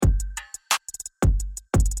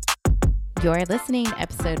You're listening to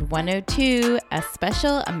episode 102, a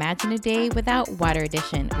special Imagine a Day Without Water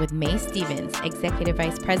edition with May Stevens, Executive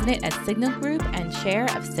Vice President at Signal Group and Chair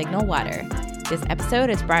of Signal Water. This episode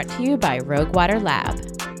is brought to you by Rogue Water Lab.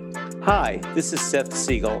 Hi, this is Seth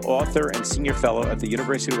Siegel, author and senior fellow at the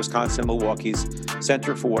University of Wisconsin-Milwaukee's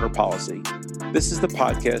Center for Water Policy. This is the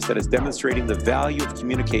podcast that is demonstrating the value of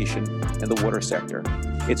communication in the water sector.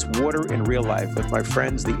 It's Water in Real Life with my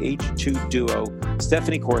friends, the H2 duo,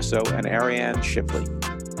 Stephanie Corso and Ariane Shipley.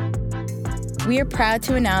 We are proud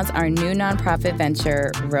to announce our new nonprofit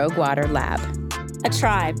venture, Rogue Water Lab. A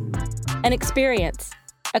tribe, an experience,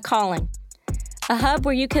 a calling, a hub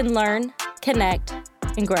where you can learn, connect,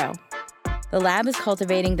 and grow. The lab is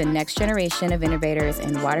cultivating the next generation of innovators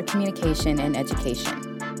in water communication and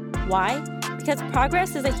education. Why? Because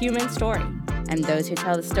progress is a human story. And those who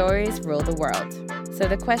tell the stories rule the world. So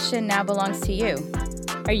the question now belongs to you.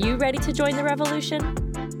 Are you ready to join the revolution?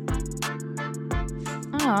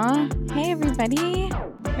 Aw, hey everybody.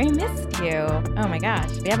 We missed you. Oh my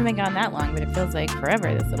gosh, we haven't been gone that long, but it feels like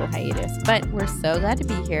forever, this little hiatus. But we're so glad to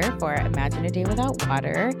be here for Imagine a Day Without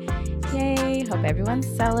Water. Yay, hope everyone's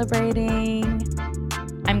celebrating.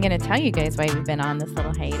 I'm going to tell you guys why we've been on this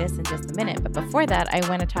little hiatus in just a minute. But before that, I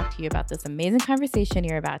want to talk to you about this amazing conversation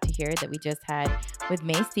you're about to hear that we just had with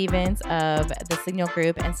May Stevens of the Signal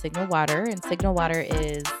Group and Signal Water. And Signal Water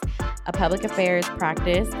is a public affairs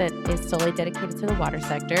practice that is solely dedicated to the water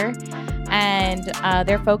sector. And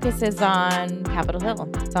their focus is on Capitol Hill.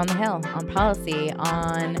 It's on the Hill, on policy,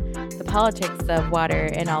 on the politics of water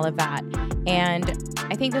and all of that. And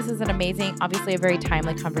I think this is an amazing, obviously a very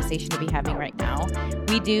timely conversation to be having right now.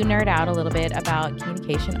 We do nerd out a little bit about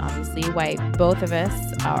communication, obviously, why both of us,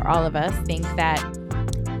 or all of us, think that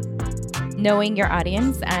knowing your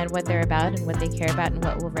audience and what they're about and what they care about and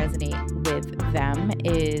what will resonate with them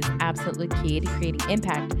is absolutely key to creating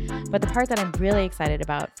impact. But the part that I'm really excited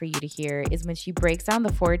about for you to hear is when she breaks down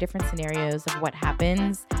the 4 different scenarios of what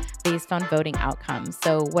happens based on voting outcomes.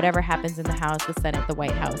 So whatever happens in the House, the Senate, the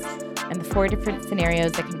White House, and the 4 different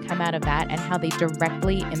scenarios that can come out of that and how they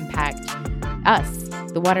directly impact us,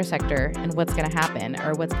 the water sector, and what's going to happen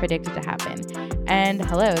or what's predicted to happen. And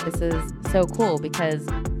hello, this is so cool because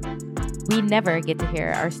we never get to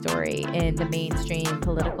hear our story in the mainstream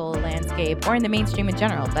political landscape or in the mainstream in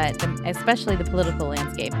general, but especially the political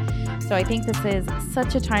landscape. So I think this is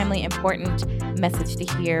such a timely, important message to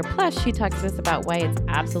hear. Plus, she talks to us about why it's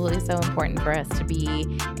absolutely so important for us to be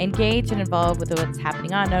engaged and involved with what's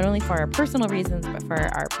happening on, not only for our personal reasons, but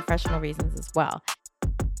for our professional reasons as well.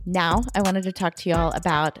 Now, I wanted to talk to y'all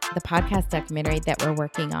about the podcast documentary that we're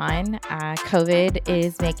working on. COVID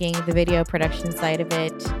is making the video production side of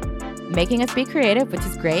it, making us be creative, which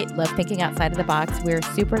is great. Love thinking outside of the box. We're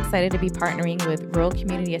super excited to be partnering with Rural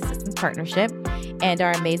Community Assistance Partnership and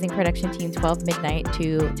our amazing production team, 12 Midnight,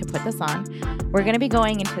 to put this on. We're going to be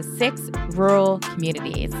going into 6 rural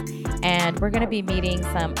communities, and we're going to be meeting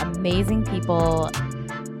some amazing people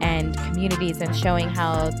and communities and showing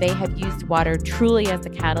how they have used water truly as the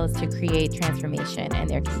catalyst to create transformation in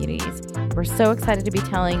their communities. We're so excited to be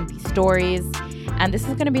telling these stories. And this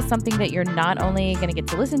is going to be something that you're not only going to get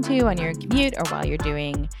to listen to on your commute or while you're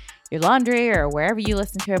doing your laundry or wherever you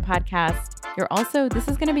listen to a podcast. This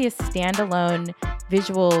is going to be a standalone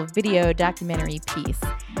visual video documentary piece.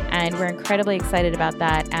 And we're incredibly excited about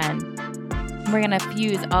that. And we're going to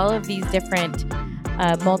fuse all of these different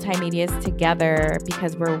multimedias together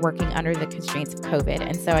because we're working under the constraints of COVID.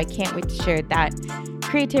 And so I can't wait to share that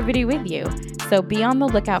creativity with you. So be on the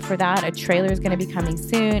lookout for that. A trailer is going to be coming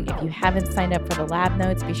soon. If you haven't signed up for the lab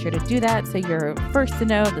notes, be sure to do that so you're first to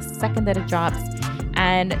know the second that it drops.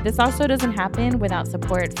 And this also doesn't happen without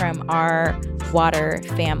support from our water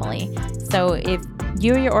family. So if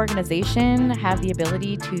you or your organization have the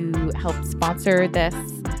ability to help sponsor this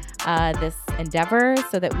endeavor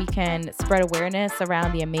so that we can spread awareness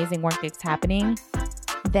around the amazing work that's happening,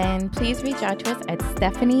 then please reach out to us at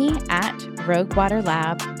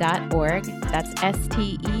stephanie@roguewaterlab.org. That's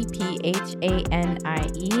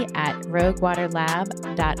STEPHANIE at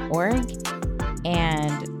roguewaterlab.org.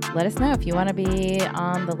 And let us know if you want to be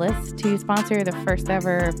on the list to sponsor the first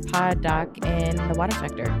ever pod doc in the water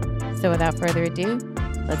sector. So without further ado,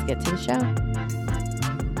 let's get to the show.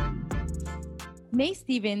 May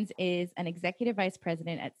Stevens is an executive vice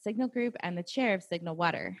president at Signal Group and the chair of Signal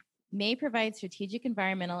Water. May provides strategic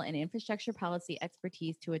environmental and infrastructure policy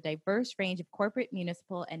expertise to a diverse range of corporate,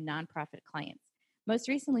 municipal, and nonprofit clients. Most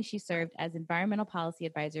recently, she served as environmental policy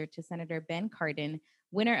advisor to Senator Ben Cardin,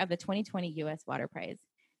 winner of the 2020 U.S. Water Prize.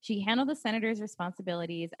 She handled the senator's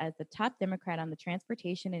responsibilities as the top Democrat on the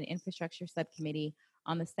Transportation and Infrastructure Subcommittee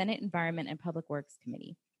on the Senate Environment and Public Works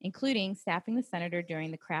Committee, including staffing the senator during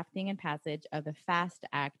the crafting and passage of the FAST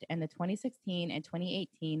Act and the 2016 and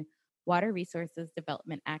 2018 Water Resources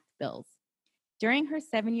Development Act bills. During her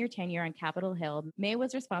 7-year tenure on Capitol Hill, May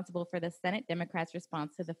was responsible for the Senate Democrats'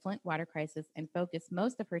 response to the Flint water crisis and focused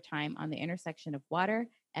most of her time on the intersection of water,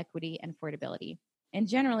 equity, and affordability, and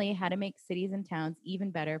generally how to make cities and towns even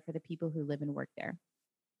better for the people who live and work there.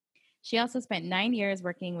 She also spent 9 years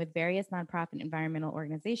working with various nonprofit environmental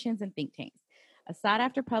organizations and think tanks. A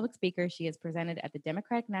sought-after public speaker, she has presented at the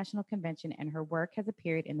Democratic National Convention, and her work has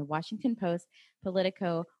appeared in the Washington Post,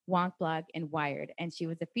 Politico, Wonk Blog, and Wired, and she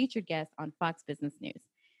was a featured guest on Fox Business News.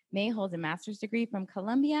 May holds a master's degree from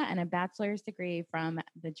Columbia and a bachelor's degree from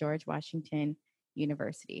the George Washington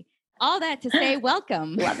University. All that to say,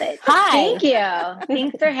 welcome. Love it. Hi. Thank you.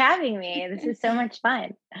 Thanks for having me. This is so much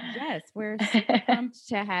fun. Yes, we're super pumped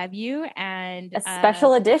to have you. And A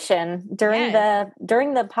special edition during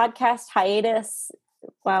the podcast hiatus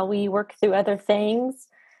while we work through other things.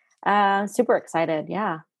 Super excited.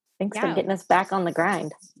 Yeah. Thanks for getting us back on the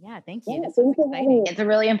grind. Yeah, thank you. This is exciting. It's a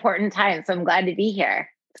really important time, so I'm glad to be here.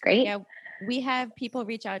 It's great. Yeah, we have people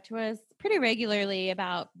reach out to us pretty regularly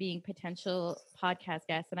about being potential podcast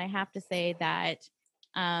guests. And I have to say that,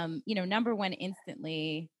 number one,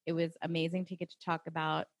 instantly, it was amazing to get to talk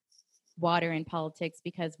about water and politics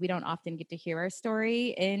because we don't often get to hear our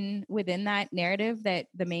story within that narrative that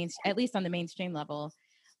at least on the mainstream level.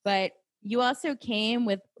 But you also came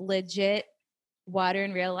with legit water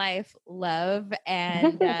in real life love,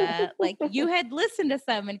 and like you had listened to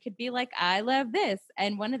some and could be like, I love this.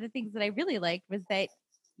 And one of the things that I really liked was that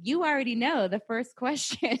you already know the first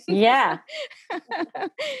question. Yeah.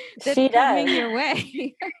 That's she coming does. your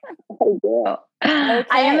way. I do. Okay.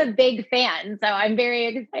 I am a big fan, so I'm very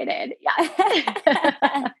excited.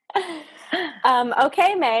 Yeah.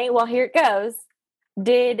 Okay, May. Well, here it goes.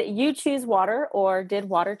 Did you choose water or did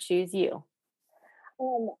water choose you?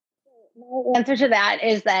 My answer to that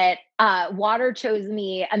is that water chose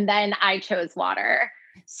me and then I chose water.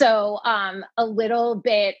 So a little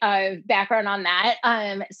bit of background on that.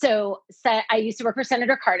 So I used to work for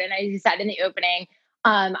Senator Cardin, as you said in the opening.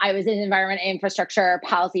 I was an environment and infrastructure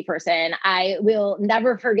policy person. I will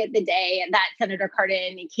never forget the day that Senator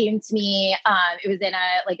Cardin came to me. It was in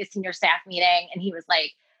a senior staff meeting, and he was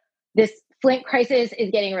like, this Flint crisis is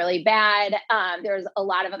getting really bad. There's a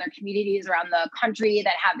lot of other communities around the country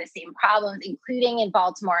that have the same problems, including in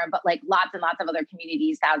Baltimore, but like lots and lots of other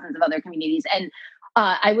communities, thousands of other communities. And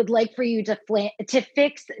I would like for you to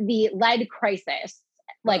fix the lead crisis,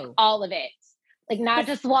 like all of it, like not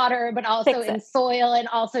just water, but also in soil and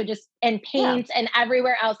also just in paint and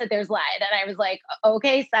everywhere else that there's lead. And I was like,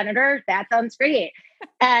 okay, Senator, that sounds great.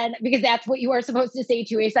 And because that's what you are supposed to say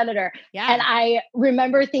to a senator. Yeah. And I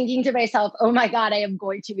remember thinking to myself, oh my God, I am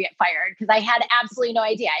going to get fired, because I had absolutely no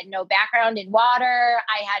idea. I had no background in water.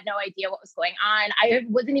 I had no idea what was going on. I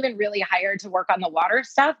wasn't even really hired to work on the water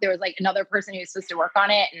stuff. There was like another person who was supposed to work on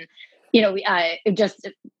it. And, just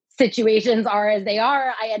situations are as they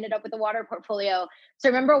are. I ended up with a water portfolio. So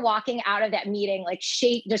I remember walking out of that meeting, like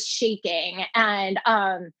just shaking. And,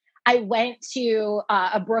 I went to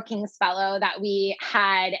a Brookings fellow that we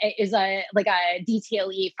had, is a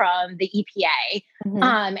detailee from the EPA.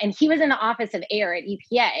 Mm-hmm. And he was in the Office of Air at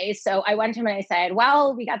EPA. So I went to him and I said,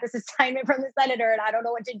 well, we got this assignment from the senator and I don't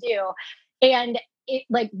know what to do. And it,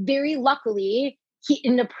 very luckily, he,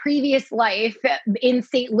 in a previous life in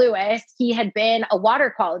St. Louis, he had been a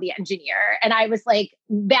water quality engineer. And I was like,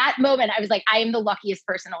 that moment, I was like, I am the luckiest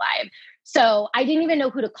person alive. So I didn't even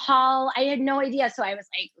know who to call. I had no idea. So I was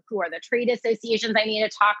like, who are the trade associations I need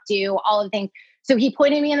to talk to, all of the things. So he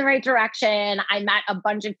pointed me in the right direction. I met a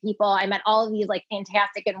bunch of people. I met all of these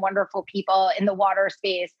fantastic and wonderful people in the water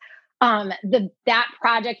space. That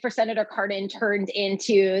project for Senator Cardin turned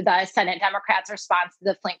into the Senate Democrats' response to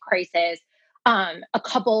the Flint crisis. A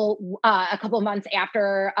couple months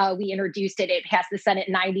after we introduced it, it passed the Senate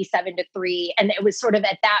 97-3. And it was sort of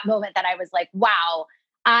at that moment that I was like, wow,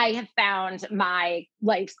 I have found my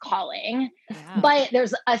life's calling. Wow. But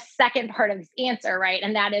there's a second part of this answer, right?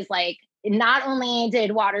 And that is not only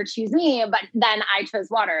did water choose me, but then I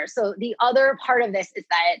chose water. So the other part of this is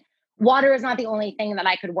that water is not the only thing that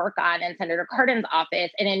I could work on in Senator Cardin's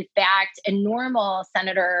office. And in fact, a normal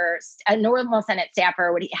Senate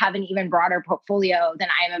staffer would have an even broader portfolio than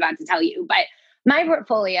I am about to tell you. But my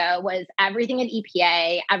portfolio was everything at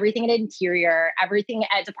EPA, everything at Interior, everything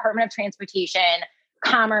at Department of Transportation,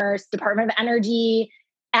 Commerce, Department of Energy,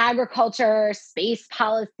 agriculture, space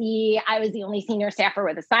policy. I was the only senior staffer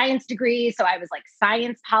with a science degree. So I was like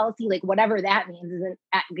science policy, like whatever that means, isn't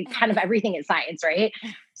kind of everything is science, right?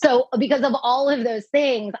 So because of all of those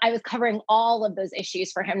things, I was covering all of those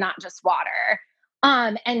issues for him, not just water.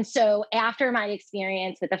 And so after my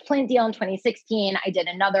experience with the Flint deal in 2016, I did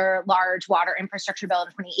another large water infrastructure bill in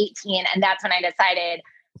 2018. And that's when I decided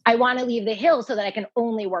I want to leave the Hill so that I can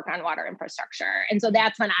only work on water infrastructure. And so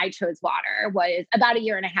that's when I chose water, was about 1.5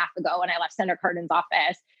 years ago when I left Senator Cardin's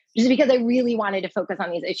office, just because I really wanted to focus on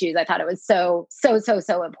these issues. I thought it was so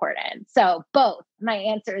important. So both. My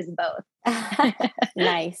answer is both.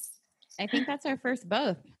 Nice. I think that's our first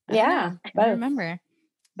both. Yeah. I remember.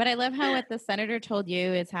 But I love how what the senator told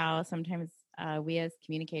you is how sometimes we as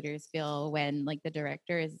communicators feel when like the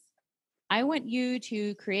director is, I want you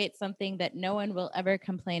to create something that no one will ever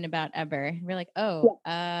complain about ever. We're like, oh,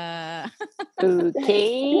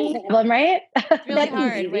 okay. Problem, right? It's really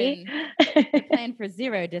hard when you plan for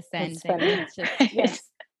zero dissent. I mean, it's just, Yes.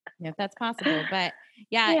 if that's possible. But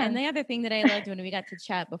yeah, and the other thing that I loved when we got to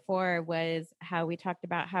chat before was how we talked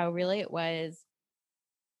about how really it was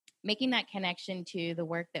making that connection to the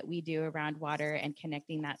work that we do around water and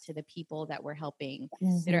connecting that to the people that we're helping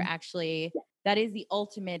that are actually, that is the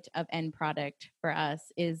ultimate of end product for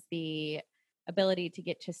us, is the ability to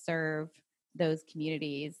get to serve those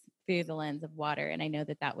communities through the lens of water. And I know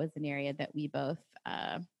that that was an area that we both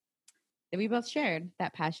shared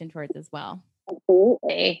that passion towards as well.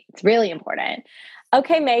 Absolutely. It's really important.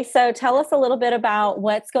 Okay, May, so tell us a little bit about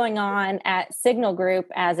what's going on at Signal Group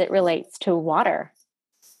as it relates to water.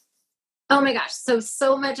 Oh my gosh.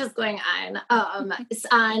 So much is going on.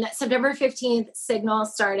 On September 15th, Signal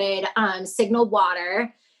started Signal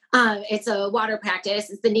Water. It's a water practice.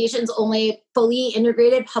 It's the nation's only fully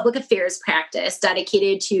integrated public affairs practice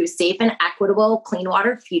dedicated to safe and equitable clean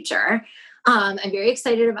water future. I'm very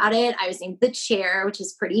excited about it. I was named the chair, which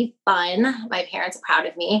is pretty fun. My parents are proud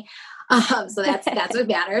of me. So that's what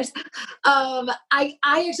matters. I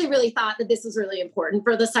actually really thought that this was really important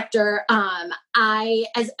for the sector. I,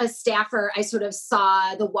 as a staffer, I sort of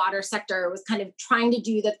saw the water sector was kind of trying to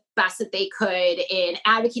do the best that they could in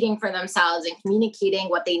advocating for themselves and communicating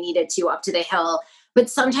what they needed to up to the Hill. But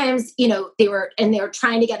sometimes, they were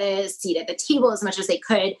trying to get a seat at the table as much as they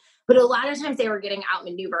could. But a lot of times they were getting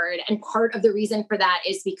outmaneuvered. And part of the reason for that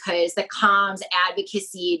is because the comms,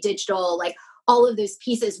 advocacy, digital, like all of those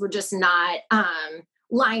pieces were just not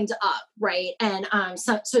lined up, right? And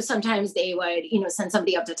so sometimes they would, send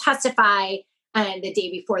somebody up to testify, and the day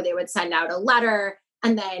before they would send out a letter.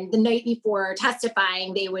 And then the night before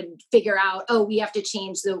testifying, they would figure out, oh, we have to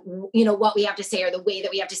change what we have to say, or the way that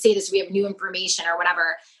we have to say this. We have new information or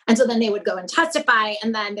whatever. And so then they would go and testify.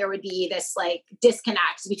 And then there would be this like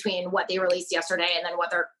disconnect between what they released yesterday and then what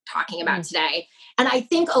they're talking about today. And I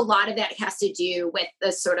think a lot of that has to do with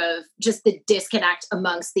the sort of just the disconnect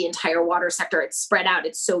amongst the entire water sector. It's spread out.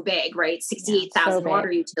 It's so big, right? 68,000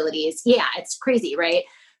 water utilities. Yeah, it's crazy, right?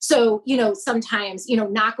 So, sometimes,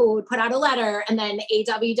 NACO would put out a letter and then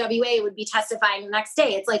AWWA would be testifying the next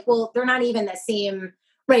day. It's like, well, they're not even the same,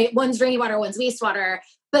 right? One's drinking water, one's wastewater,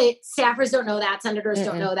 but staffers don't know that. Senators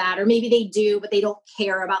don't know that, or maybe they do, but they don't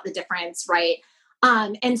care about the difference, right?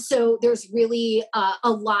 And so there's really a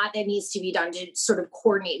lot that needs to be done to sort of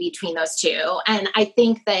coordinate between those two. And I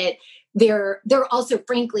think that they're also,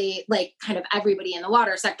 frankly, like kind of everybody in the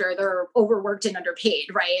water sector, they're overworked and underpaid,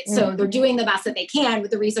 right? So they're doing the best that they can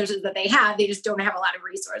with the resources that they have. They just don't have a lot of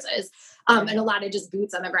resources and a lot of just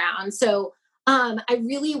boots on the ground. So I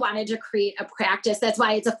really wanted to create a practice. That's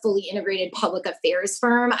why it's a fully integrated public affairs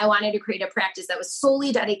firm. I wanted to create a practice that was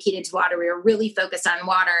solely dedicated to water. We were really focused on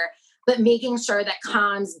water, but making sure that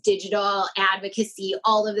comms, digital, advocacy,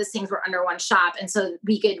 all of those things were under one shop. And so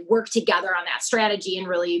we could work together on that strategy and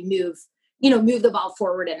really move the ball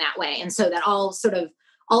forward in that way. And so that all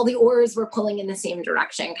the oars were pulling in the same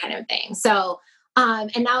direction kind of thing. So,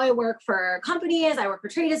 and now I work for companies, I work for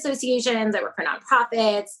trade associations, I work for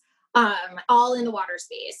nonprofits, all in the water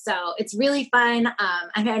space. So it's really fun.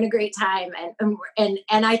 I'm having a great time,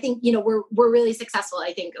 and I think, we're really successful.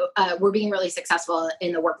 I think we're being really successful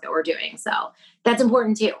in the work that we're doing. So that's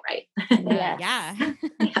important too, right? Yeah.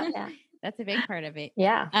 That's a big part of it.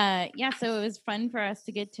 Yeah. So it was fun for us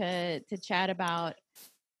to get to chat about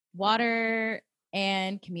water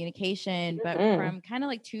and communication, but from kind of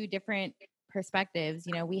like two different perspectives.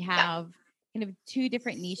 We have kind of two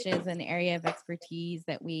different niches and area of expertise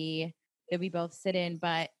that we both sit in.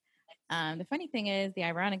 But the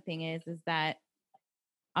ironic thing is that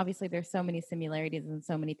obviously there's so many similarities and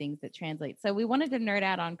so many things that translate. So we wanted to nerd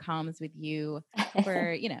out on comms with you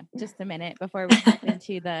for, just a minute before we jump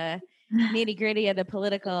into the nitty gritty of the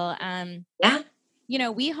political.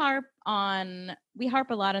 We harp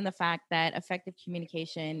a lot on the fact that effective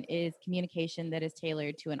communication is communication that is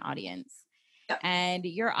tailored to an audience. Yep. And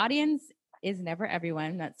your audience is never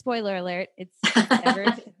everyone. Not spoiler alert. It's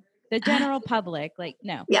never the general public. Like,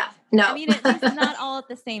 no. Yeah. No. I mean, at least not all at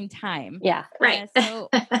the same time. Yeah. Right. So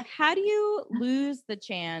how do you lose the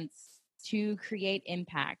chance to create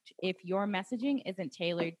impact if your messaging isn't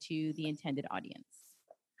tailored to the intended audience?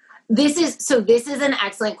 This is an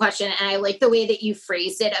excellent question. And I like the way that you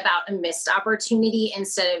phrased it about a missed opportunity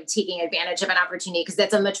instead of taking advantage of an opportunity, because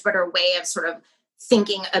that's a much better way of sort of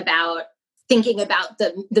thinking about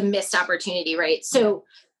the missed opportunity, right? So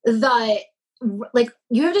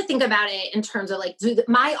you have to think about it in terms of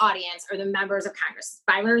my audience are the members of Congress,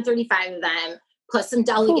 535 of them, plus some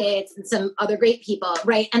delegates and some other great people,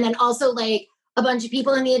 right? And then also a bunch of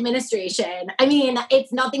people in the administration. I mean,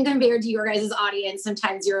 it's nothing compared to your guys' audience.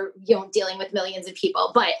 Sometimes you're dealing with millions of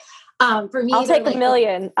people, but for me, I'll take a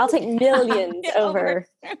million. I'll take millions over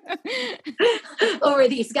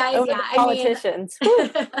these guys. Over the politicians.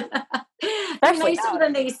 They're nicer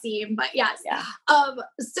than they seem, but yes. Yeah.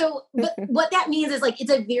 But what that means is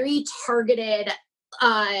it's a very targeted,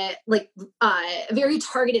 very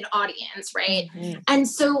targeted audience, right? Mm-hmm.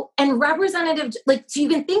 And representative, so you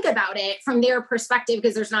can think about it from their perspective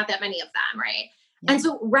because there's not that many of them, right? Yeah. And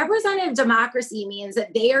so representative democracy means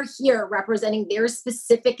that they are here representing their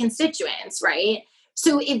specific constituents, right?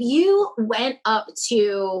 So if you went up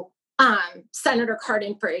to Senator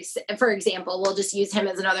Cardin, for example, we'll just use him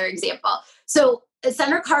as another example. So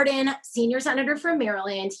Senator Cardin, senior senator from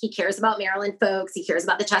Maryland, he cares about Maryland folks. He cares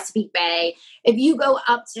about the Chesapeake Bay. If you go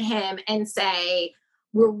up to him and say,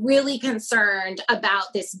 we're really concerned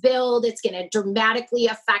about this bill that's going to dramatically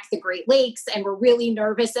affect the Great Lakes, and we're really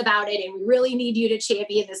nervous about it, and we really need you to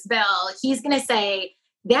champion this bill, he's going to say,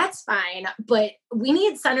 that's fine, but we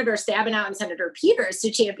need Senator Stabenow and Senator Peters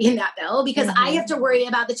to champion that bill because I have to worry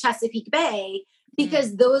about the Chesapeake Bay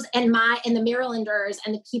because those and the Marylanders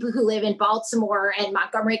and the people who live in Baltimore and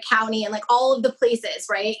Montgomery County and all of the places,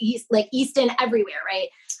 right? Easton, everywhere, right?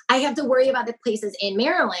 I have to worry about the places in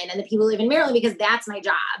Maryland and the people who live in Maryland because that's my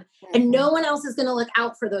job. Mm-hmm. And no one else is going to look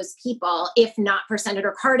out for those people if not for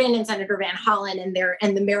Senator Cardin and Senator Van Hollen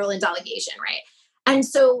and the Maryland delegation, right? And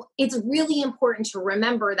so it's really important to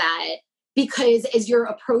remember that because as you're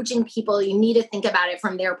approaching people, you need to think about it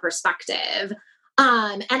from their perspective.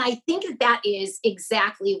 And I think that is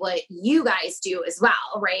exactly what you guys do as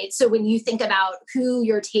well, right? So when you think about who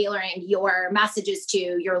you're tailoring your messages to,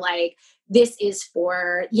 you're like, this is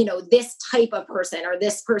for, this type of person or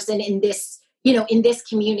this person in this, in this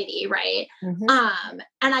community, right? Mm-hmm.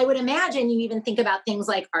 And I would imagine you even think about things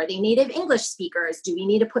like, are they native English speakers? Do we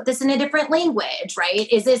need to put this in a different language, right?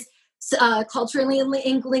 Is this culturally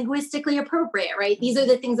and linguistically appropriate, right? These are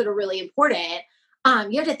the things that are really important.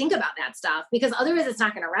 You have to think about that stuff because otherwise it's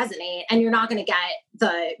not going to resonate and you're not going to get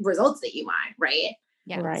the results that you want, right?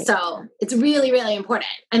 Yeah. Right. So it's really, really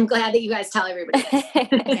important. I'm glad that you guys tell everybody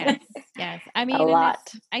this. Yes. I mean, a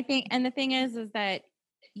lot. I think, and the thing is that,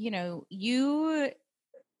 you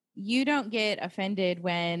don't get offended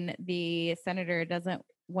when the senator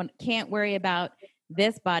can't worry about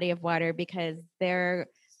this body of water because their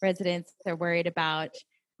residents are worried about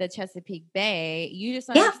the Chesapeake Bay. You just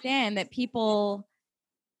understand that people,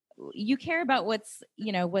 you care about what's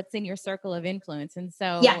in your circle of influence. And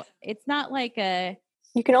so it's not like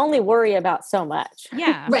you can only worry about so much.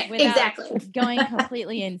 Yeah. Right. Exactly. Going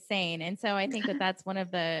completely insane. And so I think that that's one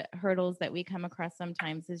of the hurdles that we come across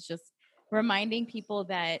sometimes is just reminding people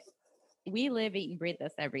that we live, eat, and breathe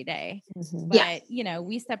this every day. Mm-hmm. But,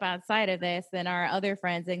 we step outside of this and our other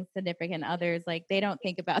friends and significant others, they don't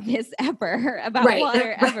think about this ever, about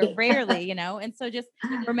water ever, rarely, and so just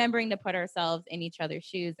remembering to put ourselves in each other's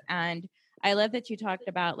shoes. And I love that you talked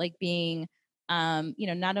about being,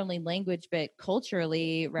 not only language, but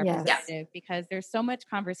culturally representative because there's so much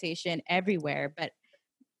conversation everywhere, but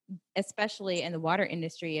especially in the water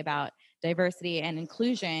industry about diversity and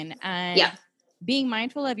inclusion and being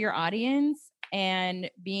mindful of your audience and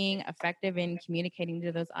being effective in communicating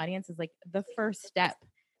to those audiences, the first step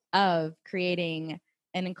of creating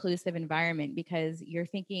an inclusive environment because you're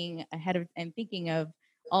thinking ahead of and thinking of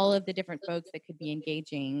all of the different folks that could be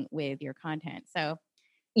engaging with your content. So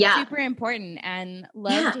super important and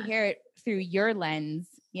love to hear it through your lens,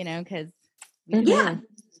 because we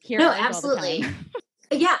hear it absolutely. all the time.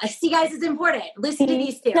 Yeah, see, guys, it's important. Listen to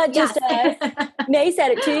these two. Not just us. May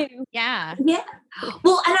said it too. Yeah.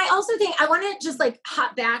 Well, and I also think I want to just like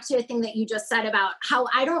hop back to a thing that you just said about how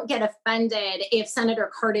I don't get offended if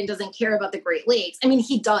Senator Cardin doesn't care about the Great Lakes. I mean,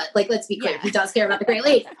 he does. Like, let's be clear, he does care about the Great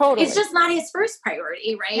Lakes. Totally. It's just not his first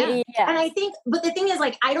priority, right? Yeah. And I think, but the thing is,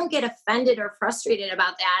 like, I don't get offended or frustrated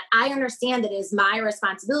about that. I understand that it is my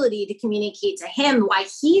responsibility to communicate to him why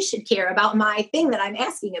he should care about my thing that I'm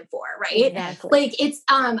asking him for, right? Exactly. Like, it's,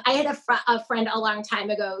 I had a friend a long time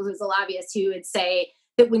ago who's a lobbyist who would say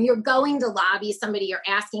that when you're going to lobby somebody, you're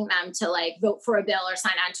asking them to like vote for a bill or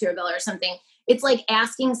sign on to a bill or something. It's like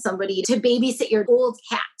asking somebody to babysit your old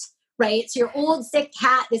cat, right? So your old sick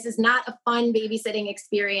cat, this is not a fun babysitting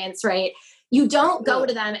experience, right? You don't go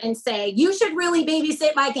to them and say, you should really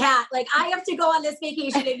babysit my cat. Like, I have to go on this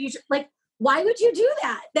vacation and you should, like, why would you do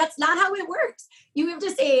that? That's not how it works. You have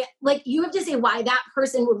to say why that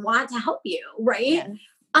person would want to help you, right? Yeah.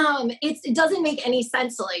 It doesn't make any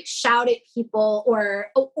sense to like shout at people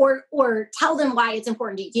or tell them why it's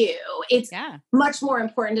important to you. It's much more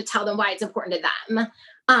important to tell them why it's important to them.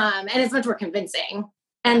 And it's much more convincing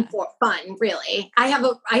and for fun, really. I have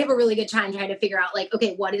a really good time trying to figure out like,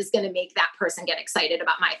 okay, what is going to make that person get excited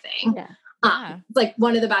about my thing? It's like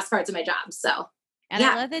one of the best parts of my job. So. And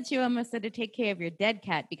I love that you almost said to take care of your dead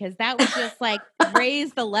cat, because that would just like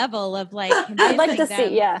raise the level of like. I'd like to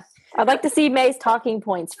see, I'd like to see May's talking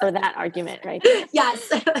points for that argument, right? Yes.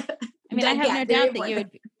 I mean, I have no doubt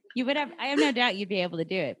that I have no doubt you'd be able to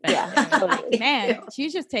do it. But totally. Man,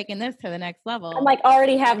 she's just taking this to the next level. I'm like,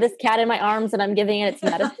 already have this cat in my arms and I'm giving it its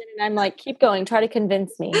medicine. And I'm like, keep going, try to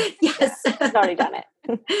convince me. Yes. I've already done it.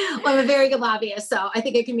 Well, I'm a very good lobbyist, so I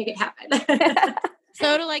think I can make it happen.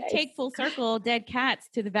 So to like take full circle dead cats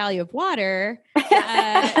to the value of water,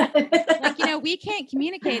 like, we can't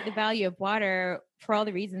communicate the value of water for all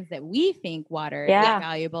the reasons that we think water is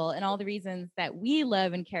valuable and all the reasons that we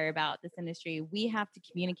love and care about this industry. We have to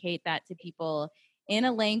communicate that to people in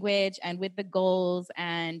a language and with the goals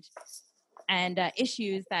and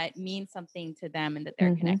issues that mean something to them and that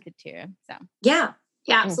they're connected to. So Yeah,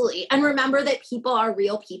 absolutely. And remember that people are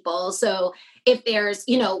real people. So if there's,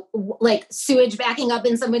 like sewage backing up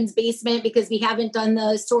in someone's basement because we haven't done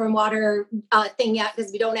the stormwater thing yet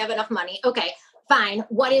because we don't have enough money. Okay, fine.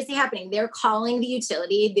 What is happening? They're calling the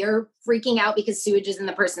utility. They're freaking out because sewage is in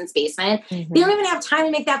the person's basement. They don't even have time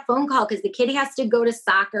to make that phone call because the kid has to go to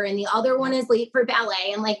soccer and the other one is late for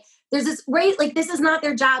ballet. And like, there's this, right? Like, this is not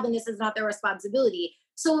their job and this is not their responsibility.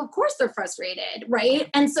 So of course they're frustrated, right?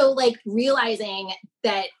 And so like realizing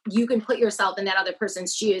that you can put yourself in that other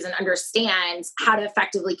person's shoes and understand how to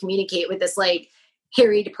effectively communicate with this like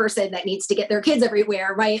harried person that needs to get their kids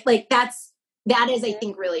everywhere, right? Like that is, I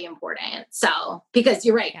think, really important. So, because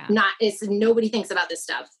you're right, nobody thinks about this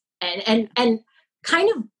stuff and kind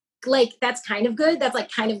of like, that's kind of good. That's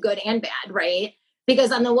like kind of good and bad, right?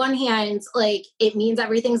 Because on the one hand, like it means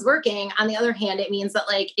everything's working. On the other hand, it means that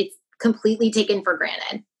like it's completely taken for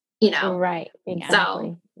granted, Right.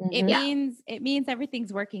 Exactly. So it means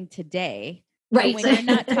everything's working today. Right. When you're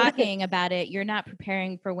not talking about it, you're not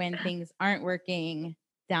preparing for when things aren't working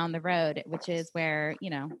down the road, which is where,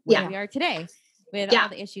 where we are today with all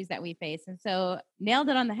the issues that we face. And so nailed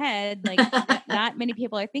it on the head. Like not many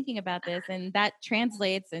people are thinking about this, and that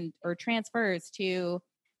translates or transfers to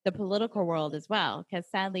the political world as well. Because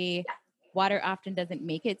sadly, water often doesn't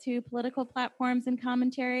make it to political platforms and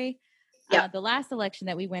commentary. The last election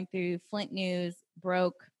that we went through, Flint News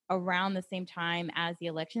broke around the same time as the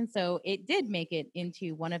election. So it did make it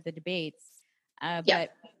into one of the debates.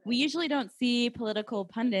 But we usually don't see political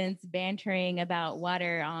pundits bantering about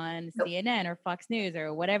water on CNN or Fox News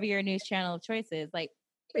or whatever your news channel of choice is. Like,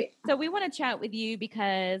 so we want to chat with you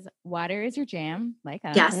because water is your jam, like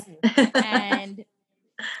us. Yes. And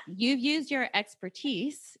you've used your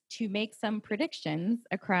expertise to make some predictions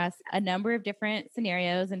across a number of different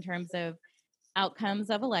scenarios in terms of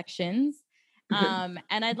outcomes of elections. And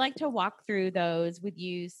I'd like to walk through those with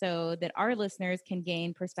you so that our listeners can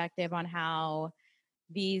gain perspective on how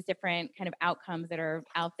these different kind of outcomes that are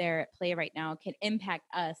out there at play right now can impact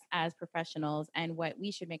us as professionals and what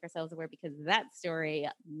we should make ourselves aware, because that story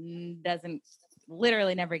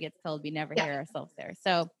literally never gets told. We never hear ourselves there.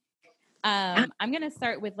 So I'm going to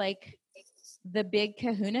start with like the big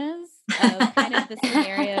kahunas of kind of the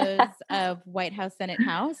scenarios of White House, Senate,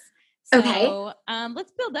 House. So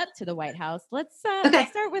let's build up to the White House. Let's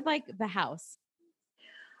start with like the House.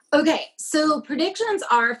 Okay. So predictions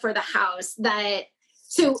are for the House that,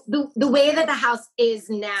 so the way that the House is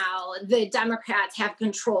now, the Democrats have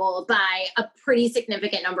control by a pretty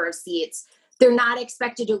significant number of seats. They're not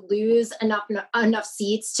expected to lose enough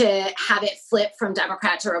seats to have it flip from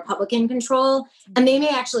Democrat to Republican control. And they may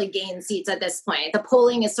actually gain seats at this point. The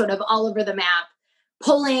polling is sort of all over the map.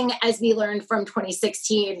 polling, as we learned from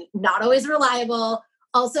 2016, not always reliable.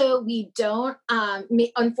 Also, we don't,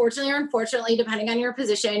 unfortunately or unfortunately, depending on your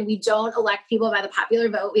position, we don't elect people by the popular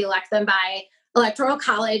vote. We elect them by electoral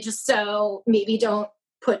college. So maybe don't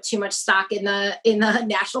put too much stock in the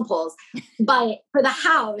national polls. But for the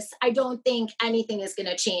House, I don't think anything is going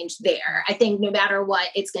to change there. I think no matter what,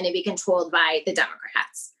 it's going to be controlled by the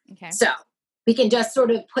Democrats. Okay. So we can just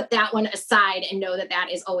sort of put that one aside and know that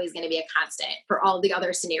that is always going to be a constant for all the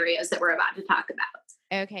other scenarios that we're about to talk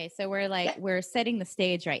about. Okay. So we're setting the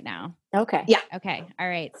stage right now. Okay. Yeah. Okay. All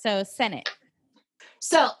right. So Senate.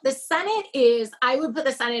 So the Senate I would put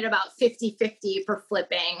the Senate about 50-50 for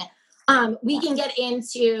flipping. We can get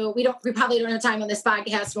into, we probably don't have time on this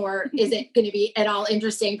podcast, nor is it going to be at all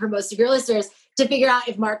interesting for most of your listeners to figure out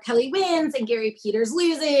if Mark Kelly wins and Gary Peters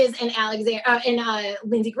loses and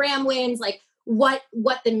Lindsey Graham wins, like what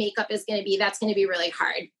the makeup is going to be. That's going to be really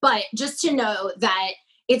hard. But just to know that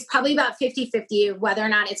it's probably about 50-50 whether or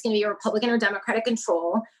not it's going to be a Republican or Democratic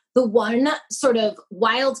control. The one sort of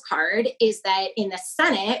wild card is that in the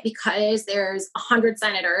Senate, because there's 100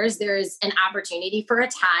 senators, there's an opportunity for a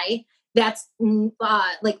tie. That's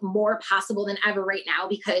like more possible than ever right now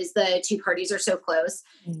because the two parties are so close.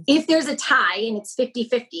 Mm-hmm. If there's a tie and it's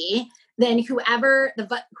 50-50, then whoever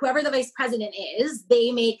the vice president is,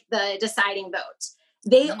 they make the deciding vote.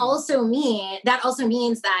 That also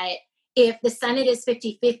means that if the Senate is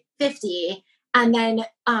 50-50 and then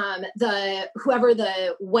whoever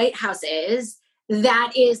the White House is,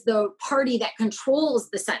 that is the party that controls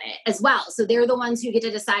the Senate as well. So they're the ones who get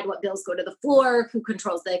to decide what bills go to the floor, who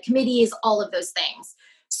controls the committees, all of those things.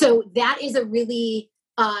 So that is a really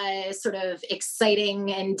sort of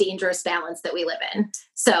exciting and dangerous balance that we live in.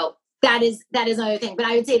 So that is another thing. But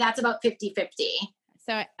I would say that's about 50-50.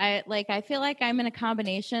 So I feel like I'm in a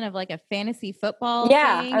combination of like a fantasy football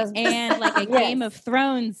thing and like a Game of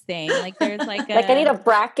Thrones thing. Like there's like I need a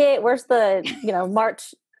bracket. Where's the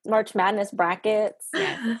March Madness brackets?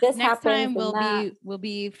 Yes. This Next time we'll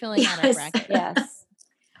be filling out our bracket. Yes.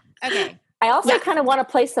 Okay. I also kind of want to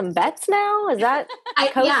play some bets now. Is that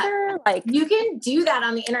kosher? Like you can do that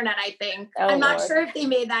on the internet, I think. I'm not sure if they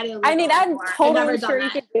made that illegal. I mean, I'm totally sure you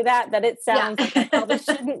can do that, but it sounds like I probably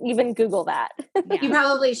shouldn't even Google that. Yeah. You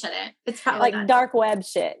probably shouldn't. It's probably like dark web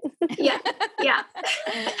shit. Yeah.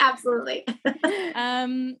 Absolutely.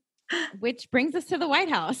 Which brings us to the White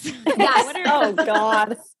House. Yes. Oh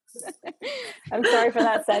God. I'm sorry for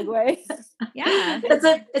that segue. Yeah.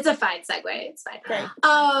 It's a fine segue. It's fine.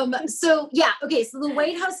 Okay. So the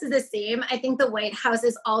White House is the same. I think the White House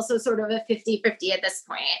is also sort of a 50-50 at this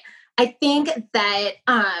point. I think that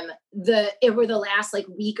over the last like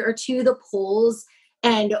week or two, the polls,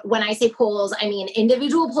 and when I say polls, I mean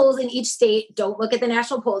individual polls in each state. Don't look at the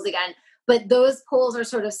national polls again. But those polls are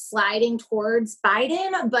sort of sliding towards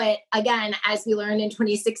Biden. But again, as we learned in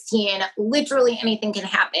 2016, literally anything can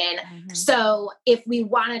happen. Mm-hmm. So if we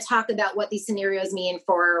want to talk about what these scenarios mean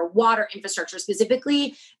for water infrastructure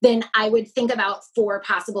specifically, then I would think about 4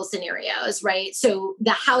 possible scenarios, right? So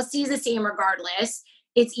the House stays the same regardless.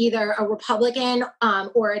 It's either a Republican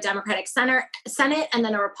or a Democratic Senate, and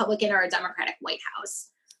then a Republican or a Democratic White House.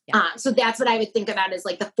 Yeah. So that's what I would think about as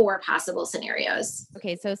like the 4 possible scenarios.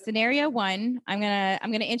 Okay. So scenario 1, I'm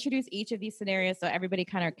going to introduce each of these scenarios so everybody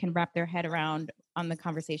kind of can wrap their head around on the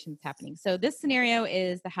conversation that's happening. So this scenario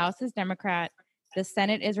is the House is Democrat, the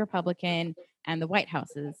Senate is Republican, and the White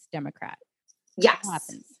House is Democrat. Yes. What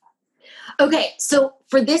happens? Okay. So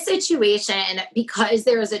for this situation, because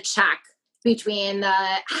there is a check between the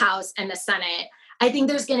House and the Senate, I think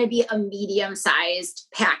there's going to be a medium-sized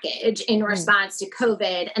package in response to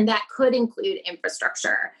COVID, and that could include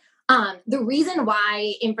infrastructure. The reason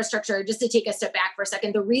why infrastructure, just to take a step back for a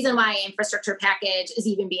second, the reason why infrastructure package is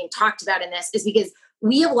even being talked about in this is because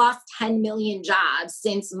we have lost 10 million jobs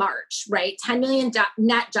since March, right? 10 million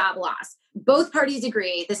net job loss. Both parties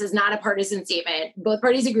agree, this is not a partisan statement, both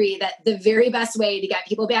parties agree that the very best way to get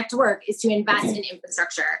people back to work is to invest in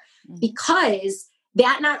infrastructure, because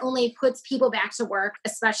that not only puts people back to work,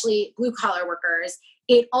 especially blue collar workers,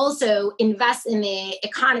 it also invests in the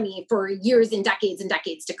economy for years and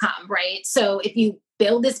decades to come, right? So if you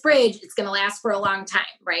build this bridge, it's going to last for a long time,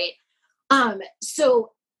 right?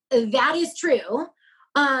 So that is true.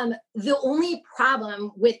 The only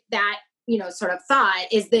problem with that, sort of thought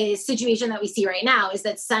is the situation that we see right now is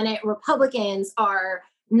that Senate Republicans are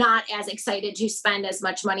not as excited to spend as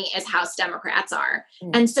much money as House Democrats are.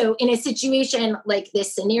 And so in a situation like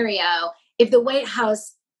this scenario, if the White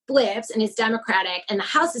House flips and is Democratic and the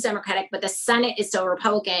House is Democratic, but the Senate is still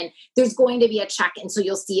Republican, there's going to be a check. And so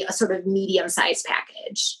you'll see a sort of medium-sized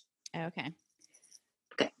package. Okay.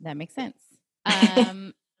 That makes sense.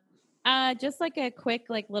 Just like a quick,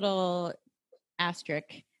 like little asterisk.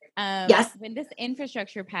 Yes. When this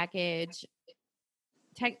infrastructure package,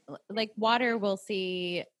 like water will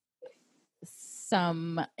see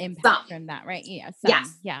some impact from that, right? Yeah.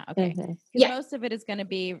 Yes. Yeah. Okay. Because most of it is going to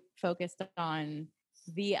be focused on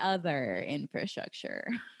the other infrastructure.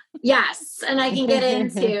 Yes. And I can get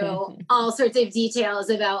into all sorts of details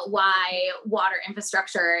about why water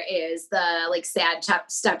infrastructure is the like sad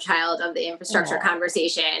stepchild of the infrastructure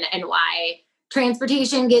conversation, and why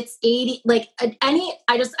transportation gets 80, like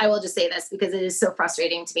I will just say this because it is so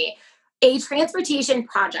frustrating to me. A transportation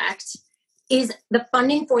project is the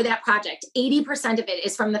funding for that project. 80% of it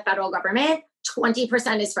is from the federal government.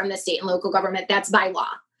 20% is from the state and local government. That's by law.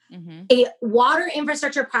 Mm-hmm. A water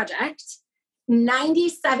infrastructure project,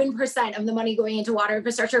 97% of the money going into water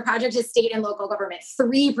infrastructure projects is state and local government.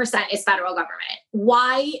 3% is federal government.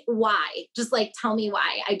 Why? Just like, tell me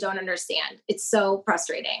why. I don't understand. It's so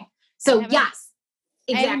frustrating. So yes.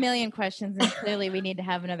 Exactly. I have a million questions, and clearly we need to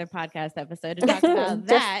have another podcast episode to talk about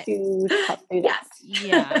that. Yes.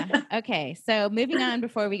 Yeah. Okay. So moving on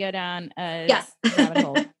before we go down a rabbit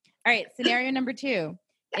hole. All right. Scenario number 2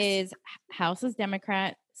 is House is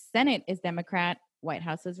Democrat, Senate is Democrat, White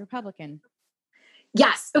House is Republican.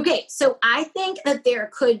 Yes. Okay. So I think that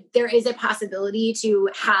there is a possibility to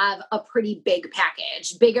have a pretty big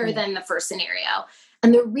package, bigger than the first scenario.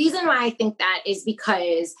 And the reason why I think that is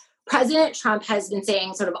because President Trump has been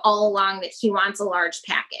saying sort of all along that he wants a large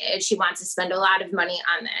package. He wants to spend a lot of money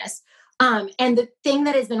on this. And the thing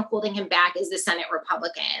that has been holding him back is the Senate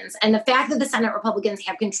Republicans. And the fact that the Senate Republicans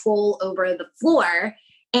have control over the floor,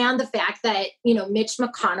 and the fact that, Mitch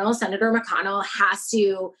McConnell, Senator McConnell, has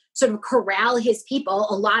to sort of corral his people,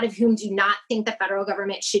 a lot of whom do not think the federal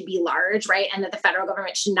government should be large, right? And that the federal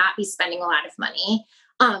government should not be spending a lot of money.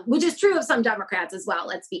 Which is true of some Democrats as well,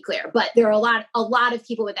 let's be clear. But there are a lot of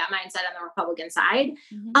people with that mindset on the Republican side.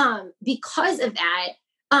 Mm-hmm. Because of that,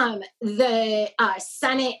 the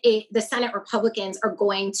Senate Republicans are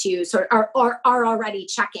going to are already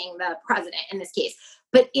checking the president in this case.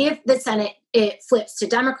 But if the Senate flips to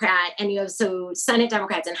Democrat, and you have Senate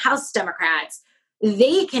Democrats and House Democrats,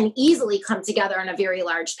 they can easily come together on a very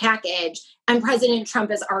large package. And President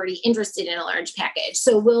Trump is already interested in a large package.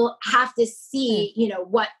 So we'll have to see,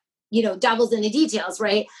 what, devil's in the details,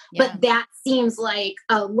 right? Yeah. But that seems like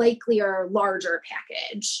a likelier, larger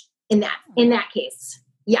package in that case.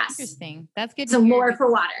 Yes. Interesting. That's good. So more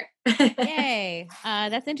for water. Yay.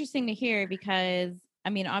 That's interesting to hear because,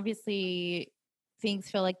 obviously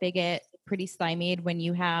things feel like they get pretty stymied when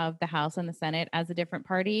you have the House and the Senate as a different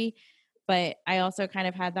party. But I also kind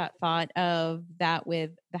of had that thought of that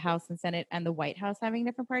with the House and Senate and the White House having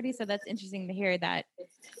different parties. So that's interesting to hear that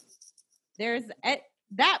there's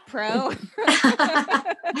that pro.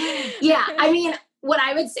 Yeah. What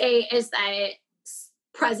I would say is that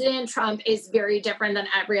President Trump is very different than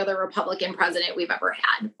every other Republican president we've ever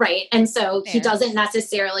had, right? And so he doesn't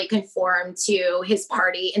necessarily conform to his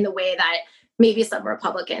party in the way that maybe some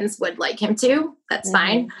Republicans would like him to. That's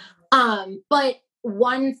fine. But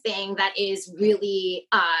one thing that is really,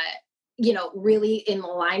 really in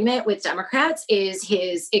alignment with Democrats is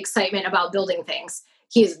his excitement about building things.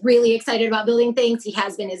 He is really excited about building things. He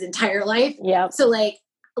has been his entire life. Yeah. So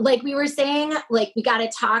like we were saying, we got to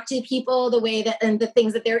talk to people the way that, and the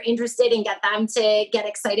things that they're interested in, get them to get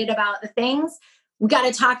excited about the things. We got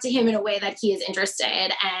to talk to him in a way that he is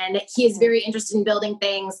interested, and he is very interested in building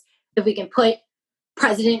things. If we can put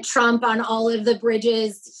President Trump on all of the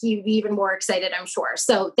bridges, he'd be even more excited, I'm sure.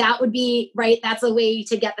 So that would be right. That's a way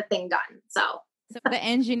to get the thing done. So the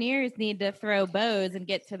engineers need to throw bows and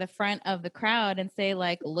get to the front of the crowd and say,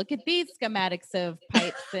 look at these schematics of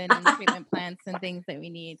pipes and treatment plants and things that we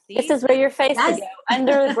need. See? This is where your face will go,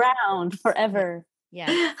 under the ground forever.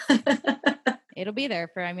 Yeah. It'll be there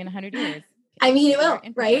for, 100 years. It will,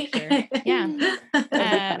 right?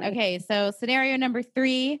 Yeah. Okay. So scenario number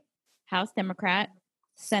 3, House Democrat,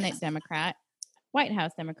 Senate Democrat, White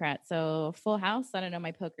House Democrat. So full house. I don't know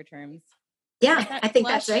my poker terms. Yeah, I think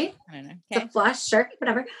that's right. I don't know. Okay. It's a flush, sure,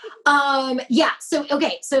 whatever. Yeah. So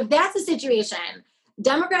if that's the situation,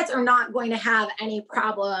 Democrats are not going to have any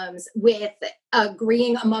problems with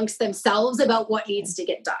agreeing amongst themselves about what needs to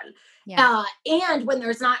get done. Yeah. And when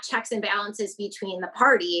there's not checks and balances between the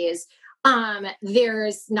parties,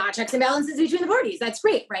 there's not checks and balances between the parties. That's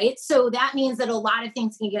great, right? So that means that a lot of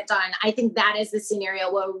things can get done. I think that is the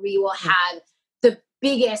scenario where we will have the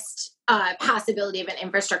biggest possibility of an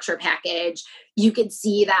infrastructure package. You could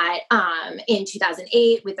see that in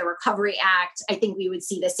 2008 with the Recovery Act. I think we would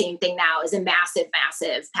see the same thing now as a massive,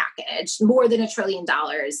 massive package, more than $1 trillion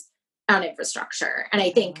on infrastructure. And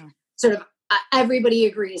I think everybody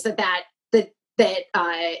agrees that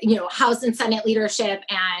House and Senate leadership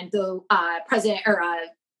and the president or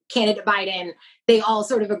candidate Biden, they all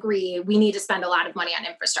sort of agree we need to spend a lot of money on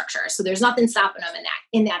infrastructure. So there's nothing stopping them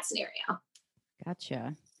in that scenario.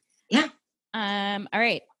 Gotcha. Yeah. All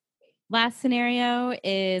right. Last scenario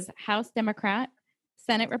is House Democrat,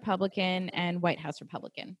 Senate Republican, and White House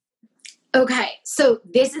Republican. Okay. So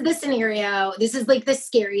this is the scenario. This is like the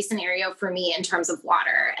scary scenario for me in terms of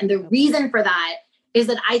water. And the reason for that is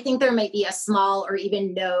that I think there might be a small or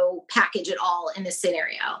even no package at all in this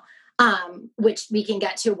scenario, which we can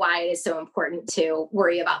get to why it is so important to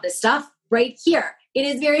worry about this stuff right here. It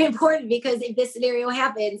is very important because if this scenario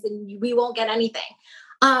happens, then we won't get anything.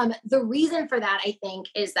 The reason for that, I think,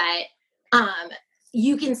 is that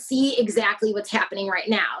you can see exactly what's happening right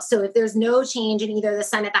now. So if there's no change in either the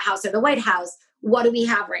Senate, the House, or the White House, what do we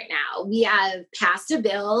have right now? We have passed a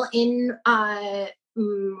bill in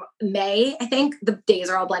May. I think the days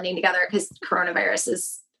are all blending together because coronavirus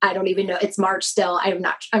is, I don't even know. It's March still. I'm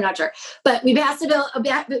not sure. But we passed a bill,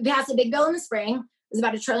 passed a big bill in the spring. It was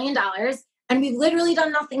about $1 trillion. And we've literally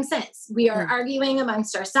done nothing since. We are arguing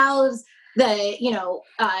amongst ourselves.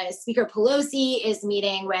 Speaker Pelosi is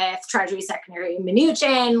meeting with Treasury Secretary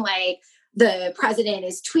Mnuchin. Like, the president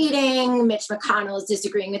is tweeting. Mitch McConnell is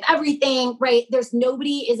disagreeing with everything, right?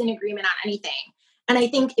 Nobody is in agreement on anything. And I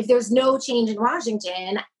think if there's no change in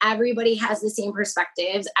Washington, everybody has the same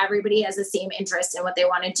perspectives. Everybody has the same interest in what they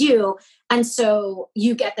want to do. And so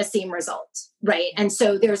you get the same result, right? And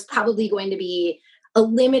so there's probably going to be a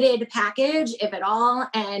limited package, if at all,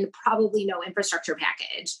 and probably no infrastructure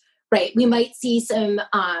package. Right. We might see some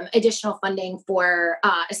additional funding for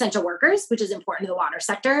essential workers, which is important to the water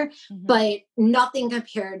sector, but nothing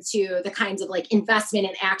compared to the kinds of like investment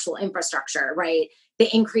in actual infrastructure, right? The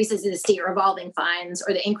increases in the state revolving funds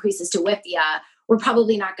or the increases to WIFIA, we're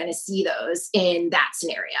probably not going to see those in that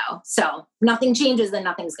scenario. So nothing changes, then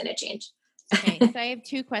nothing's going to change. Okay, so I have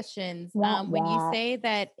two questions. When you say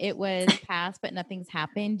that it was passed but nothing's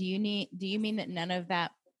happened, do you mean that none of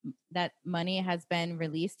that money has been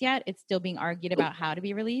released yet? It's still being argued about how to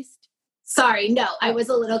be released? Sorry, no, I was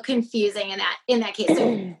a little confusing in that case.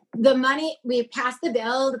 So the money, we passed the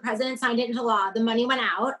bill, the president signed it into law, the money went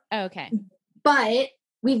out. Okay. But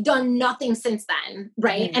we've done nothing since then,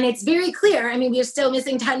 right? And it's very clear. I mean, we're still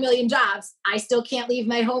missing 10 million jobs. I still can't leave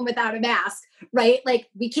my home without a mask, right? Like,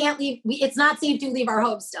 we can't leave. It's not safe to leave our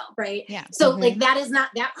home still, right? Yeah. So like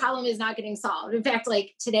that problem is not getting solved. In fact,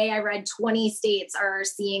 like today I read 20 states are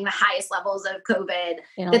seeing the highest levels of COVID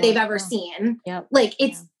that they've ever seen. Yep. Like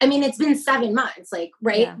it's been 7 months, like,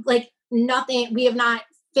 right? Yeah. Like nothing, we have not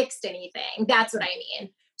fixed anything. That's what I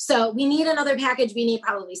mean. So we need another package. We need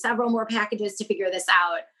probably several more packages to figure this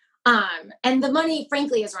out. And the money,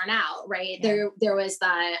 frankly, is run out, right? Yeah. There was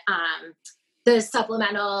the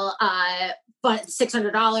supplemental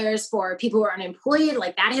 $600 for people who are unemployed.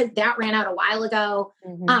 Like that ran out a while ago.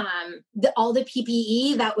 All the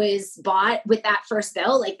PPE that was bought with that first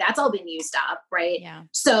bill, like that's all been used up, right? Yeah.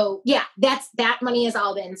 So yeah, that money has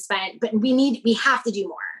all been spent, but we have to do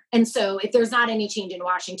more. And so if there's not any change in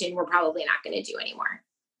Washington, we're probably not going to do any more.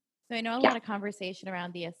 So I know a lot of conversation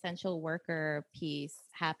around the essential worker piece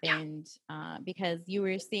happened because you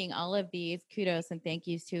were seeing all of these kudos and thank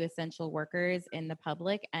yous to essential workers in the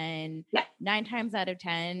public. And 9 times out of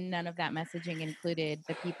 10, none of that messaging included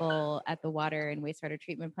the people at the water and wastewater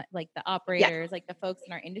treatment plant, like the operators, like the folks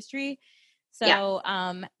in our industry. So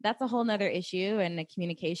that's a whole nother issue and a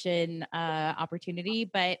communication opportunity.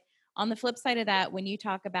 But on the flip side of that, when you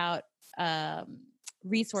talk about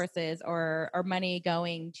resources or money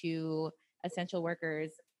going to essential workers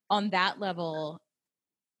on that level,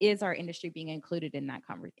 is our industry being included in that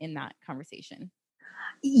conversation?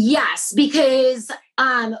 Yes, because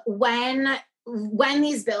when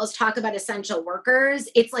these bills talk about essential workers,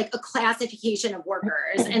 it's like a classification of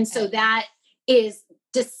workers, and so that is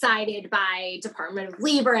decided by Department of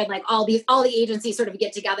Labor and like all the agencies sort of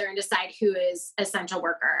get together and decide who is essential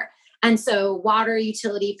worker. And so water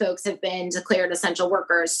utility folks have been declared essential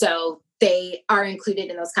workers, so they are included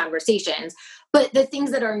in those conversations. But the things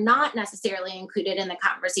that are not necessarily included in the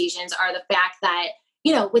conversations are the fact that,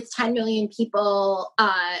 with 10 million people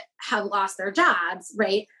have lost their jobs,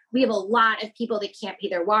 right? We have a lot of people that can't pay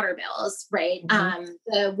their water bills, right?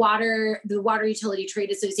 The water utility trade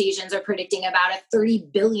associations are predicting about a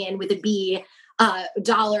 $30 billion with a B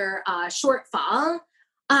dollar shortfall.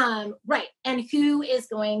 Right. And who is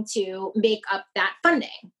going to make up that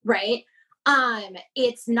funding? Right.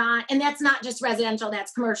 It's not, and that's not just residential,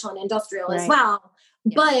 that's commercial and industrial as well.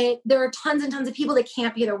 Yeah. But there are tons and tons of people that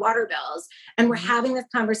can't pay their water bills. And we're having this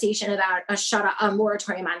conversation about a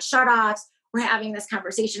moratorium on shutoffs we're having this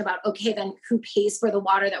conversation about, okay, then who pays for the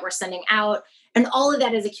water that we're sending out? And all of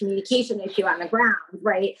that is a communication issue on the ground,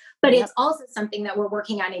 right? But it's also something that we're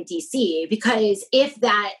working on in DC, because if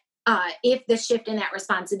the shift in that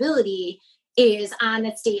responsibility is on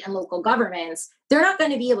the state and local governments, they're not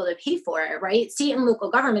going to be able to pay for it, right? State and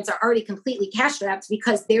local governments are already completely cash strapped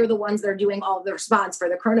because they're the ones that are doing all of the response for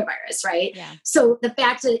the coronavirus, right? Yeah. So the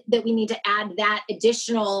fact that we need to add that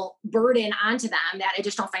additional burden onto them, that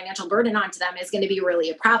additional financial burden onto them, is going to be really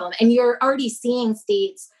a problem. And you're already seeing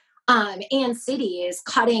states and cities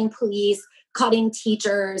cutting police, cutting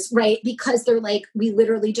teachers, right? Because they're like, we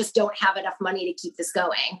literally just don't have enough money to keep this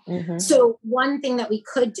going. Mm-hmm. So one thing that we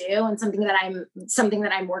could do, and something that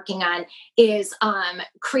I'm working on, is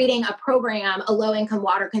creating a program, a low-income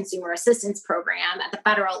water consumer assistance program at the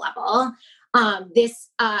federal level.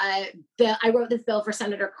 Bill, I wrote this bill for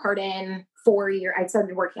Senator Cardin I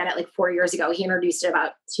started working on it like 4 years ago. He introduced it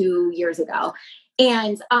about 2 years ago.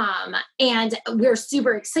 And we're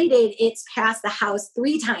super excited. It's passed the House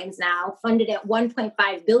 3 times now, funded at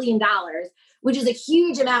 $1.5 billion, which is a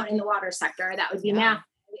huge amount in the water sector. That would be massive.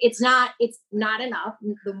 It's not enough.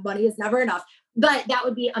 The money is never enough, but that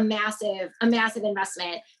would be a massive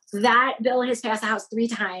investment. That bill has passed the House 3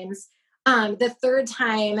 times. The 3rd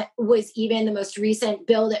time was even the most recent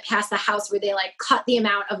bill that passed the House, where they cut the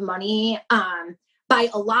amount of money, by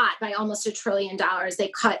almost $1 trillion. They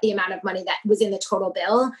cut the amount of money that was in the total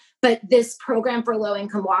bill. But this program for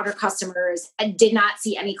low-income water customers did not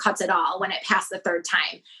see any cuts at all when it passed the 3rd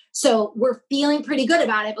time. So we're feeling pretty good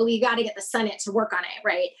about it, but we got to get the Senate to work on it,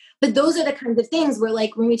 right? But those are the kinds of things where,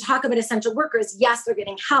 when we talk about essential workers, yes, they're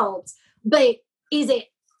getting helped, but is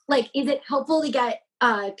it helpful to get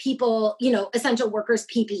people, essential workers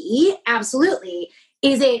PPE? Absolutely.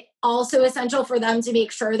 Is it also essential for them to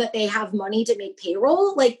make sure that they have money to make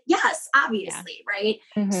payroll? Yes, obviously, right?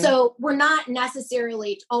 Mm-hmm. So we're not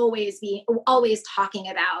necessarily always talking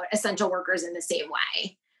about essential workers in the same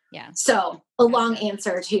way. Yeah. So a long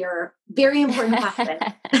answer to your very important question.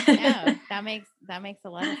 No, that makes a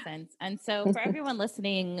lot of sense. And so for everyone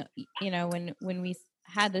listening, when we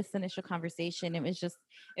had this initial conversation, it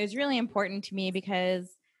was really important to me, because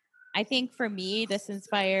I think for me, this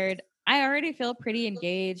inspired. I already feel pretty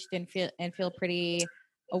engaged and feel pretty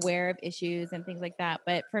aware of issues and things like that.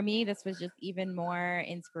 But for me, this was just even more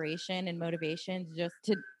inspiration and motivation just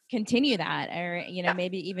to continue that, or,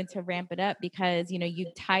 maybe even to ramp it up, because,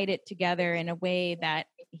 you tied it together in a way that,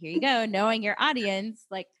 here you go, knowing your audience,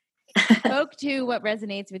 spoke to what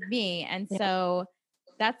resonates with me. And so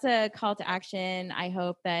that's a call to action. I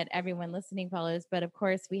hope that everyone listening follows, but of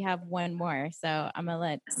course we have one more. So I'm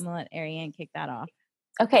going to let Ariane kick that off.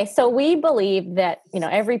 Okay, so we believe that,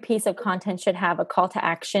 every piece of content should have a call to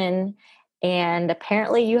action, and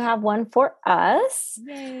apparently you have one for us.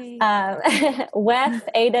 Yay. WEF,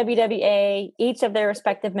 AWWA, each of their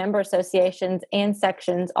respective member associations and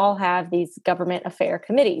sections all have these government affair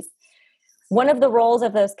committees. One of the roles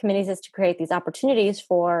of those committees is to create these opportunities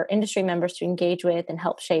for industry members to engage with and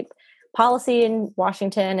help shape policy in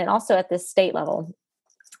Washington and also at the state level.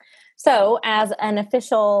 So as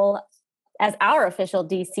our official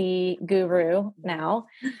DC guru now,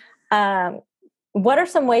 what are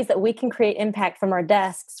some ways that we can create impact from our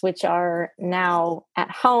desks, which are now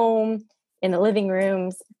at home, in the living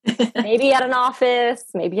rooms, maybe at an office,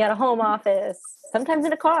 maybe at a home office, sometimes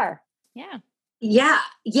in a car? Yeah.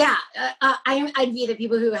 Yeah. I'd be the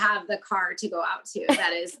people who have the car to go out to.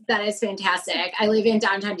 That is fantastic. I live in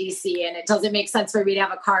downtown DC, and it doesn't make sense for me to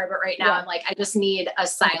have a car, but right now I'm I just need a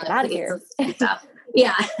silent place to stuff.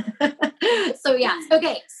 Yeah. So yeah.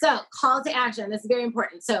 Okay. So call to action. This is very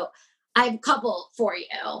important. So I have a couple for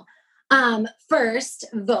you. First,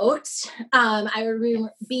 vote. I would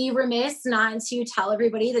be remiss not to tell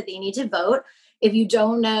everybody that they need to vote. If you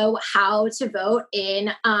don't know how to vote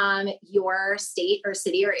in your state or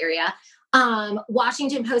city or area,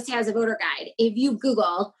 Washington Post has a voter guide. If you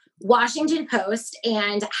Google Washington Post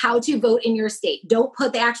and how to vote in your state, don't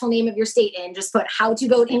put the actual name of your state in, just put how to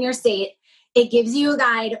vote in your state. It gives you a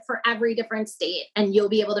guide for every different state, and you'll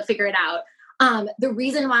be able to figure it out. The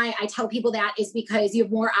reason why I tell people that is because you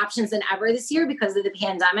have more options than ever this year because of the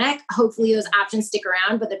pandemic. Hopefully those options stick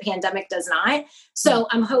around, but the pandemic does not. So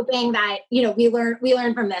I'm hoping that, we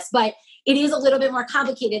learn from this, but it is a little bit more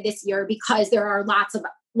complicated this year because there are lots of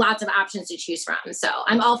options to choose from. So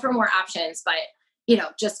I'm all for more options, but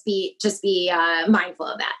just be mindful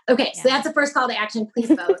of that. Okay. Yeah. So that's the first call to action. Please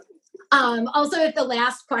vote. Also, if the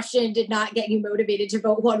last question did not get you motivated to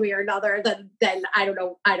vote one way or another, then I don't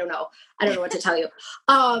know what to tell you.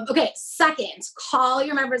 Okay. Second, call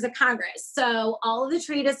your members of Congress. So all of the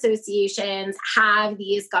trade associations have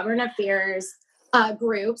these government affairs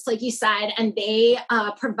groups, like you said, and they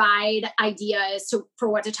provide ideas for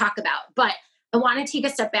what to talk about. But I want to take a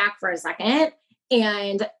step back for a second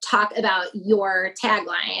and talk about your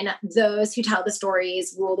tagline, those who tell the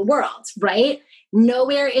stories rule the world, right?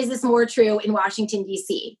 Nowhere is this more true in Washington,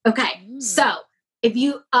 D.C. Okay, so if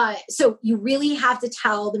you, so you really have to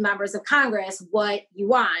tell the members of Congress what you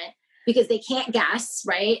want, because they can't guess,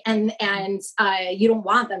 right? And you don't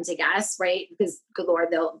want them to guess, right? Because good Lord,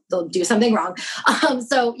 they'll do something wrong.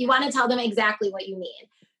 So you want to tell them exactly what you need.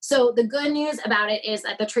 So the good news about it is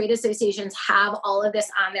that the trade associations have all of this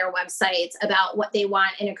on their websites about what they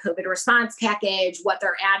want in a COVID response package, what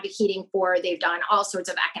they're advocating for. They've done all sorts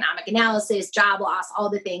of economic analysis, job loss, all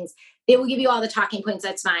the things. They will give you all the talking points.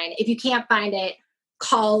 That's fine. If you can't find it,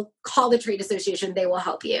 call the trade association. They will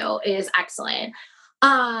help you. It is excellent.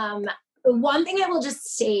 One thing I will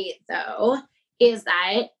just say, though, is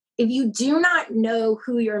that if you do not know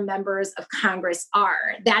who your members of Congress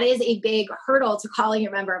are, that is a big hurdle to calling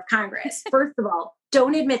your member of Congress. First of all,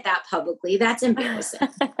 don't admit that publicly. That's embarrassing.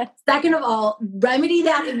 Second of all, remedy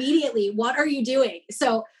that immediately. What are you doing?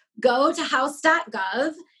 So go to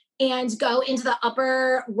house.gov and go into the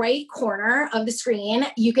upper right corner of the screen.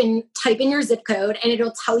 You can type in your zip code and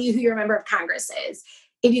it'll tell you who your member of Congress is.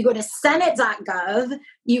 If you go to senate.gov,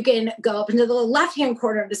 you can go up into the left-hand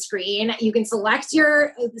corner of the screen. You can select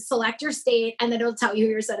your state, and then it'll tell you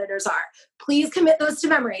who your senators are. Please commit those to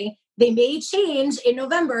memory. They may change in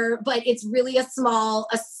November, but it's really a small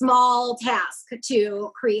task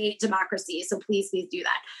to create democracy. So please do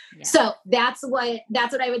that. Yeah. So that's what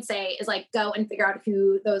I would say is, like, go and figure out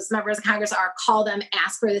who those members of Congress are, call them,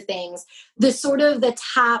 ask for the things. The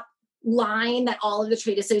top line that all of the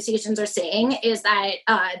trade associations are saying is that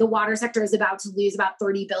the water sector is about to lose about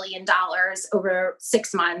 $30 billion over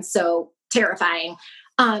 6 months. So terrifying.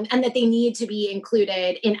 And that they need to be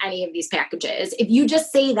included in any of these packages. If you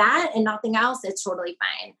just say that and nothing else, it's totally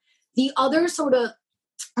fine. The other sort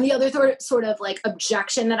of like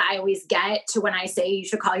objection that I always get to when I say you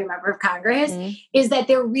should call your member of Congress is that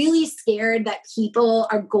they're really scared that people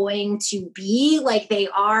are going to be like they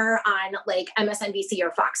are on like MSNBC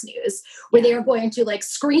or Fox News, where they are going to like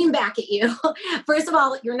scream back at you. First of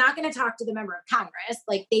all, you're not going to talk to the member of Congress.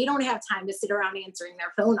 Like, they don't have time to sit around answering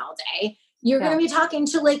their phone all day. You're going to be talking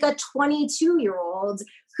to like a 22-year-old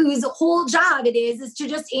whose whole job it is to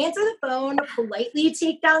just answer the phone, politely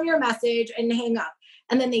take down your message and hang up.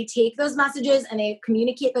 And then they take those messages and they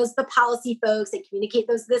communicate those to the policy folks. They communicate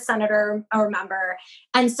those to the senator or member.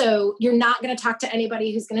 And so you're not going to talk to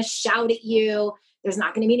anybody who's going to shout at you. There's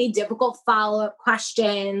not going to be any difficult follow-up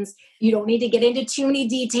questions. You don't need to get into too many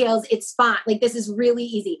details. It's fine. Like, this is really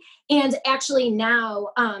easy. And actually now,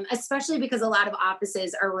 especially because a lot of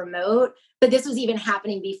offices are remote, but this was even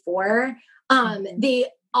happening before,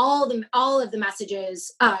 all of the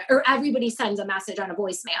messages, or everybody sends a message on a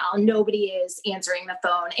voicemail. Nobody is answering the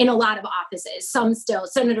phone in a lot of offices. Some still,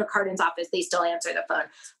 Senator Cardin's office, they still answer the phone,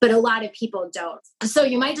 but a lot of people don't. So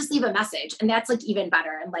you might just leave a message, and that's like even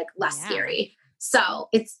better and like less scary. So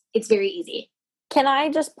it's very easy. Can I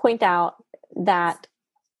just point out that,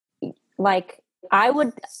 like,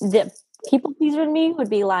 the people pleaser in me would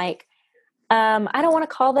be like, I don't want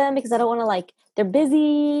to call them because I don't want to, like, they're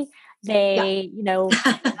busy. They, don't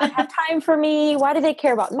have time for me. Why do they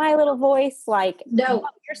care about my little voice? Like, no,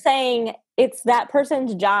 you're saying it's that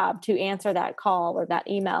person's job to answer that call or that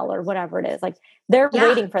email or whatever it is. Like, they're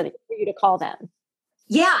waiting for you to call them.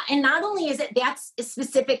 Yeah. And not only is it that's a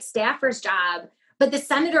specific staffer's job, but the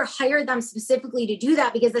senator hired them specifically to do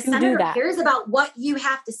that because the senator cares about what you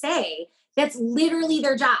have to say. That's literally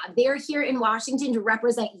their job. They're here in Washington to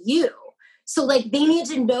represent you. So, like, they need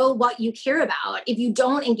to know what you care about. If you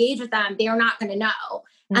don't engage with them, they are not going to know.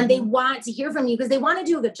 Mm-hmm. And they want to hear from you because they want to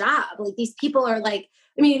do a good job. Like, these people are like,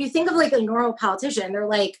 I mean, if you think of like a normal politician, they're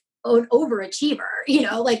like an overachiever,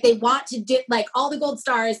 like they want to do like all the gold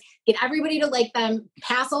stars, get everybody to like them,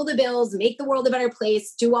 pass all the bills, make the world a better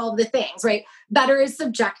place, do all of the things, right? Better is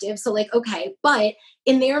subjective. So like, okay, but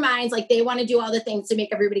in their minds, like, they want to do all the things to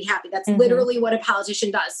make everybody happy. That's literally what a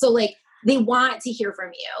politician does. So like, they want to hear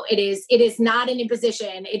from you. It is not an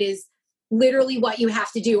imposition. It is literally what you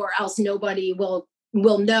have to do, or else nobody will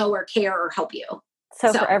know or care or help you.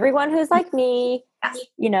 So for everyone who's like me,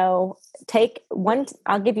 take one,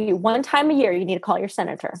 I'll give you one time a year, you need to call your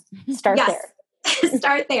senator. Start there.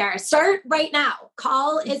 Start there. Start right now.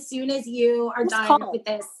 Call as soon as you are done with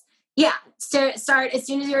this. Yeah. Start as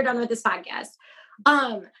soon as you're done with this podcast.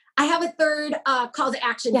 I have a third call to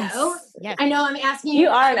action though. Yes. I know I'm asking you. You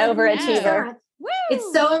are an overachiever. Woo!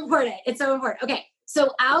 It's so important. It's so important. Okay.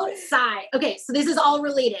 So outside, so this is all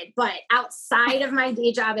related, but outside of my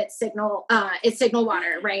day job at Signal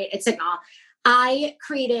Water, right? At Signal, I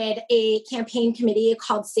created a campaign committee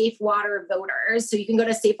called Safe Water Voters. So you can go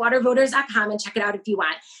to safewatervoters.com and check it out if you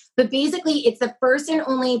want. But basically, it's the first and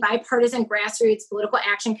only bipartisan grassroots political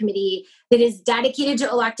action committee that is dedicated to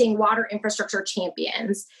electing water infrastructure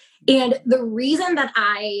champions. And the reason that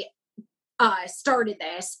I started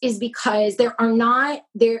this is because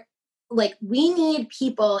we need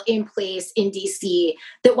people in place in DC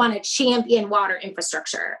that want to champion water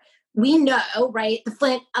infrastructure. We know, right? The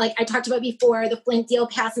Flint, like I talked about before, the Flint deal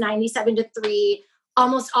passed 97-3.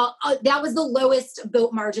 Almost all that was the lowest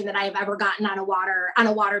vote margin that I have ever gotten on a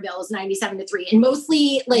water bill is 97-3. And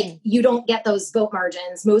mostly you don't get those vote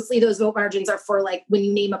margins. Mostly those vote margins are for like when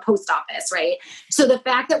you name a post office, right? So the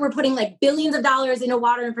fact that we're putting like billions of dollars into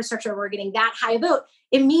water infrastructure, we're getting that high vote,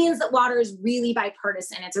 it means that water is really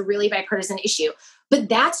bipartisan. It's a really bipartisan issue. But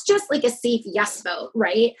that's just like a safe yes vote,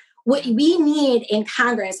 right? What we need in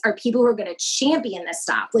Congress are people who are going to champion this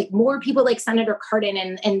stuff, like more people like Senator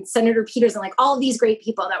Cardin and Senator Peters and like all of these great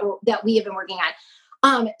people that we have been working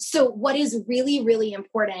on. So what is really, really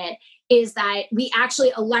important is that we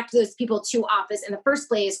actually elect those people to office in the first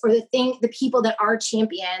place, or the people that are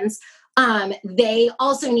champions, they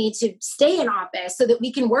also need to stay in office so that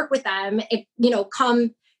we can work with them,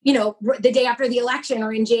 come the day after the election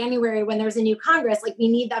or in January when there's a new Congress, like we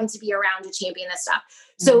need them to be around to champion this stuff.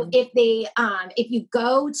 So if you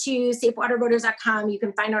go to safewatervoters.com, you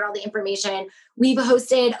can find out all the information. We've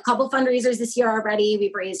hosted a couple fundraisers this year already.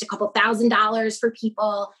 We've raised a couple $1,000s for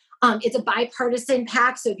people. It's a bipartisan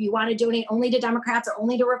PAC. So if you want to donate only to Democrats or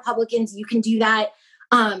only to Republicans, you can do that.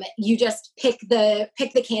 You just pick the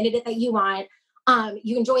candidate that you want.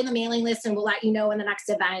 You can join the mailing list and we'll let you know when the next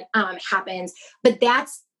event happens. But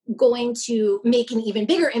that's going to make an even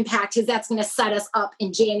bigger impact because that's going to set us up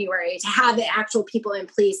in January to have the actual people in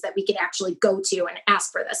place that we can actually go to and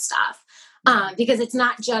ask for this stuff. Because it's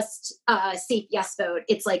not just a safe yes vote.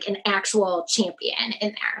 It's like an actual champion in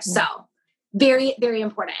there. So very, very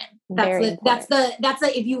important. That's the,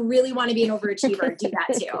 if you really want to be an overachiever, do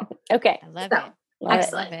that too. Okay. I love it.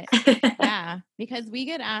 Excellent. Love it. Yeah. Because we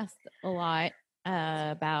get asked a lot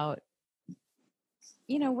about,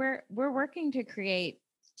 we're working to create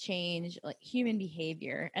change, like human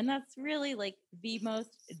behavior. And that's really like the most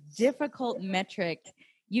difficult metric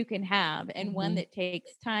you can have, and one that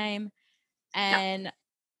takes time. And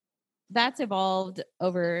that's evolved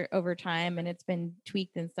over time, and it's been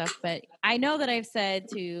tweaked and stuff. But I know that I've said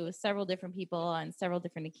to several different people on several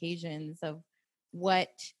different occasions of what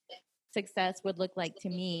success would look like to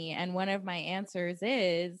me. And one of my answers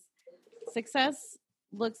is success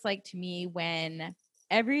looks like to me when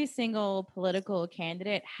every single political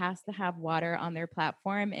candidate has to have water on their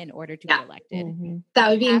platform in order to be elected. Mm-hmm. That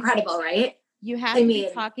would be incredible, right? You have to be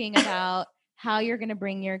talking about how you're going to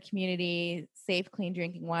bring your community safe, clean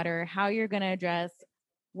drinking water, how you're going to address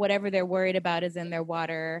whatever they're worried about is in their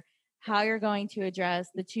water, how you're going to address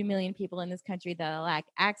the 2 million people in this country that lack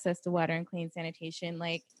access to water and clean sanitation.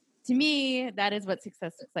 Like, to me, that is what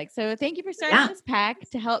success looks like. So thank you for starting this PAC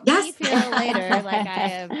to help me feel later like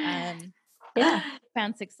I have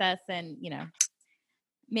found success. And,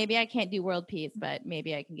 maybe I can't do world peace, but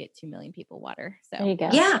maybe I can get 2 million people water. So there you go.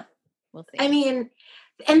 Yeah. We'll see. I mean,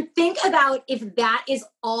 and think about if that is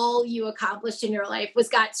all you accomplished in your life was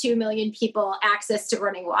got 2 million people access to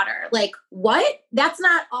running water. Like, what? That's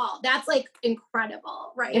not all. That's like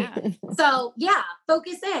incredible, right? Yeah. So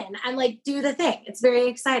focus in and like do the thing. It's very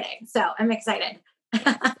exciting. So I'm excited.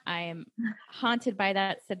 I am haunted by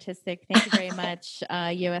that statistic. Thank you very much,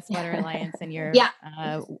 U.S. Water Alliance, and your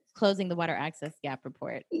closing the water access gap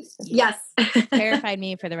report. Yes. Terrified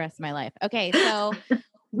me for the rest of my life. Okay, so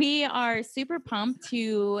we are super pumped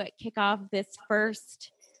to kick off this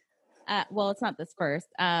first. It's not this first.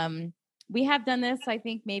 We have done this, I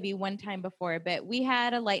think, maybe one time before, but we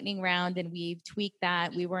had a lightning round and we've tweaked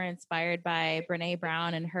that. We were inspired by Brene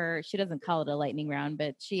Brown and she doesn't call it a lightning round,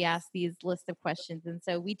 but she asked these list of questions. And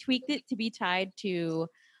so we tweaked it to be tied to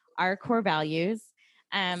our core values.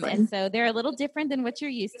 And so they're a little different than what you're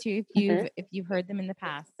used to if you've heard them in the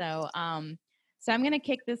past. So I'm going to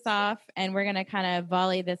kick this off and we're going to kind of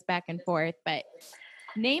volley this back and forth, but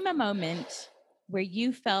name a moment where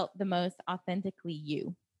you felt the most authentically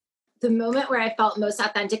you. The moment where I felt most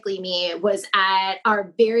authentically me was at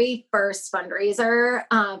our very first fundraiser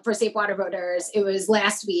for Safe Water Voters. It was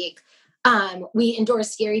last week. We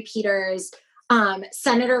endorsed Gary Peters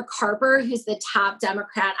Senator Carper, who's the top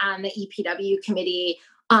Democrat on the EPW committee,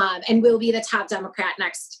 and will be the top Democrat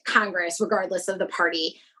next Congress, regardless of the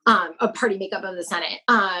party, party makeup of the Senate.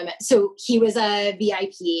 So he was a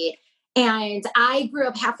VIP. And I grew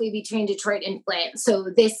up halfway between Detroit and Flint. So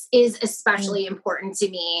this is especially important to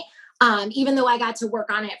me. Even though I got to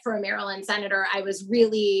work on it for a Maryland senator, I was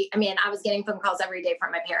getting phone calls every day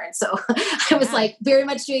from my parents. So I was like very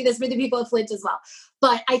much doing this for the people of Flint as well.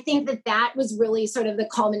 But I think that was really sort of the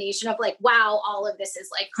culmination of like, wow, all of this is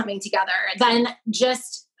like coming together. Then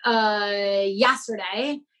just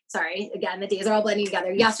yesterday, sorry, again, the days are all blending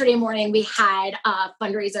together. Yesterday morning, we had a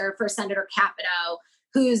fundraiser for Senator Capito,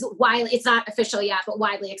 who's it's not official yet, but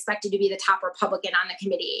widely expected to be the top Republican on the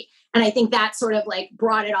committee. And I think that sort of like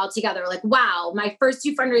brought it all together. Like, wow, my first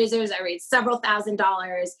two fundraisers, I raised several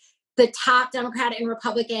 $1,000s. The top Democrat and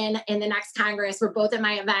Republican in the next Congress were both at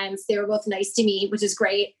my events. They were both nice to me, which is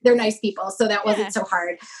great. They're nice people. So that wasn't so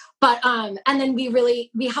hard. But, and then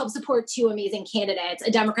we helped support two amazing candidates,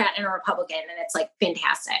 a Democrat and a Republican. And it's like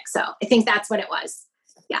fantastic. So I think that's what it was.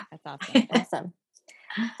 Yeah. That's awesome. Awesome.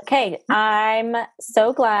 Okay, I'm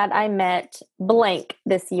so glad I met blank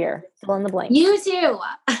this year. Fill in the blank. You too.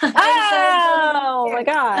 Oh my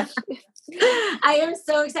gosh. I am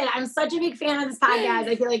so excited. I'm such a big fan of this podcast.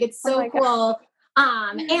 I feel like it's so cool.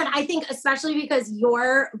 And I think especially because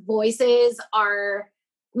your voices are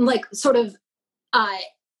like sort of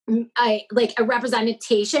like a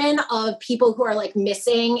representation of people who are like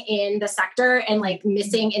missing in the sector and like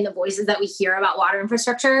missing in the voices that we hear about water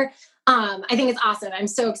infrastructure. I think it's awesome. I'm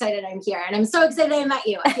so excited I'm here, and I'm so excited I met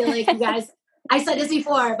you. I feel like you guys, I said this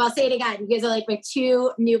before, but I'll say it again. You guys are like my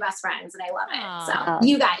two new best friends, and I love it. Aww. So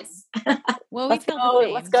you guys. Well,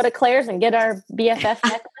 let's go to Claire's and get our BFF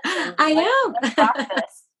necklace. I know.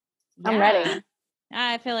 I'm ready.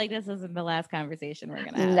 I feel like this isn't the last conversation we're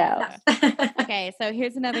going to have. No. Okay, so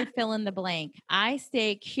here's another fill in the blank. I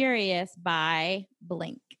stay curious by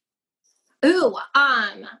blank. Ooh,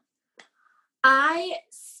 I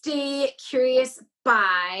stay curious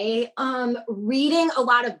by reading a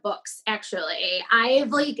lot of books, actually.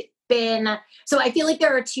 I've so I feel like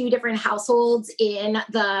there are two different households in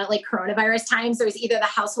the like coronavirus times. There's either the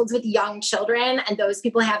households with young children, and those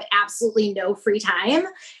people have absolutely no free time.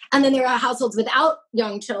 And then there are households without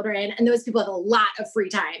young children, and those people have a lot of free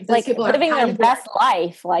time. Those like people living their best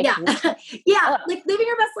life. Like, yeah, like living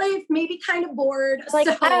your best life, maybe kind of bored. Like,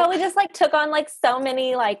 we just like took on like so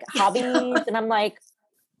many like hobbies, and I'm like,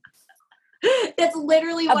 that's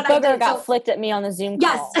literally what I did. A booger got flicked at me on the Zoom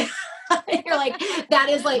call. Yes. You're like, that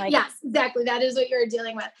is like, yes, exactly. That is what you're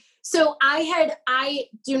dealing with. So I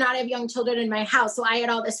do not have young children in my house. So I had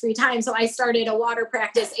all this free time. So I started a water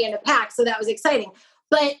practice and a pack. So that was exciting.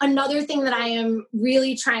 But another thing that I am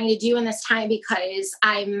really trying to do in this time, because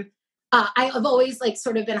I've always like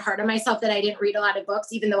sort of been hard on myself that I didn't read a lot of books,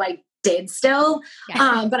 even though I did still,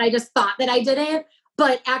 but I just thought that I didn't.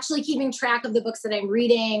 But actually keeping track of the books that I'm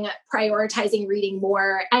reading, prioritizing reading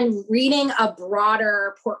more, and reading a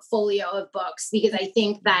broader portfolio of books, because I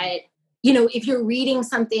think that, if you're reading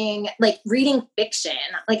something like reading fiction,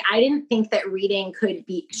 like I didn't think that reading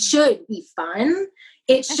should be fun.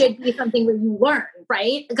 It should be something where you learn,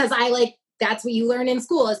 right? Because that's what you learn in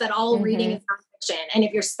school, is that all reading is nonfiction. And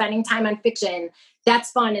if you're spending time on fiction, that's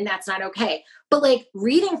fun and that's not okay. But like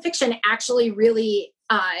reading fiction actually really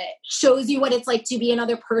shows you what it's like to be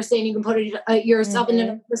another person. You can put yourself in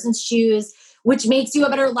another person's shoes, which makes you a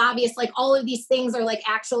better lobbyist. Like all of these things are like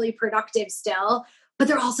actually productive still, but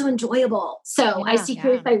they're also enjoyable. So I stay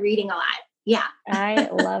curious by reading a lot. Yeah. I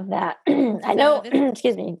love that. I know,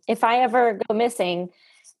 excuse me, if I ever go missing,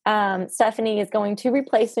 Stephanie is going to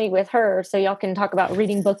replace me with her, so y'all can talk about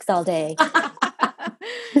reading books all day.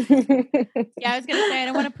 Yeah, I was gonna say I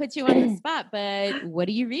don't want to put you on the spot, but what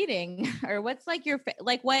are you reading, or what's like your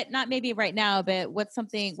what? Not maybe right now, but what's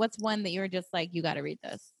one that you're just like, you got to read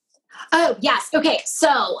this? Oh yes, okay. So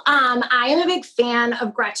I am a big fan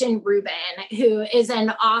of Gretchen Rubin, who is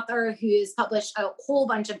an author who's published a whole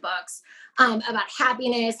bunch of books about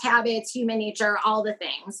happiness, habits, human nature, all the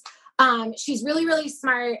things. She's really, really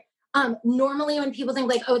smart. Normally when people think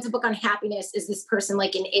like, oh, it's a book on happiness, is this person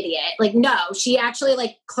like an idiot? Like, no, she actually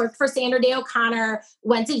like clerked for Sandra Day O'Connor,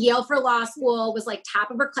 went to Yale for law school, was like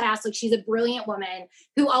top of her class. Like she's a brilliant woman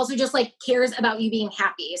who also just like cares about you being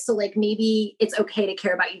happy. So like maybe it's okay to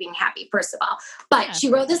care about you being happy, first of all. But she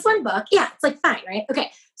wrote this one book. Yeah, it's like fine, right? Okay.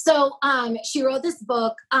 So she wrote this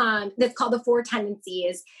book that's called The Four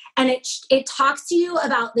Tendencies. And it talks to you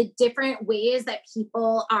about the different ways that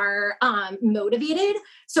people are motivated.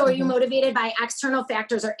 So are you motivated by external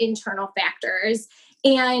factors or internal factors?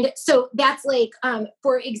 And so that's like,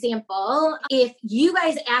 for example, if you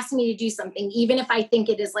guys ask me to do something, even if I think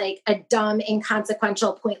it is like a dumb,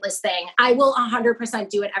 inconsequential, pointless thing, I will 100%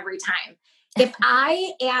 do it every time. If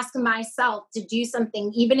I ask myself to do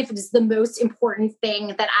something, even if it is the most important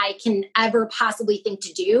thing that I can ever possibly think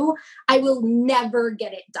to do, I will never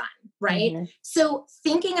get it done. Right. Mm-hmm. So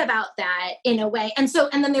thinking about that in a way. And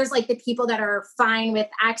then there's like the people that are fine with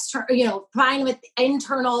external, fine with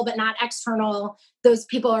internal, but not external. Those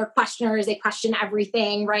people are questioners. They question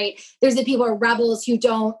everything. Right. There's the people who are rebels who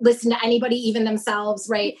don't listen to anybody, even themselves.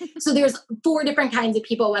 Right. So there's 4 different kinds of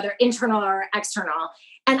people, whether internal or external.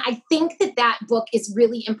 And I think that book is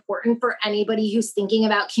really important for anybody who's thinking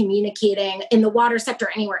about communicating in the water sector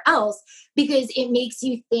or anywhere else, because it makes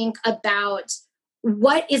you think about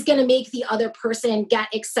what is going to make the other person get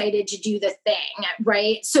excited to do the thing,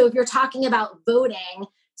 right? So if you're talking about voting,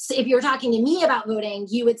 if you're talking to me about voting,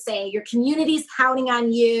 you would say your community's counting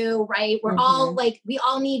on you, right? We're all like, we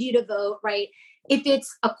all need you to vote, right? If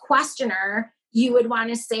it's a questioner, you would want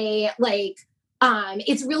to say like,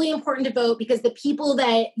 it's really important to vote because the people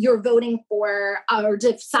that you're voting for are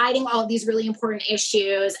deciding all of these really important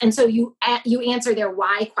issues. And so you answer their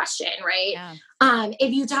why question, right? Yeah.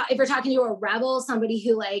 If you're talking to a rebel, somebody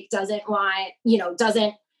who like doesn't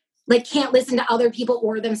can't listen to other people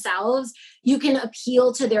or themselves, you can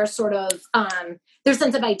appeal to their sort of, their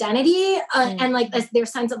sense of identity and like their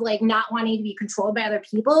sense of like not wanting to be controlled by other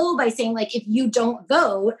people by saying like, if you don't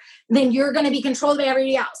vote, then you're going to be controlled by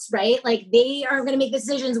everybody else, right? Like they are going to make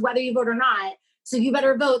decisions whether you vote or not. So you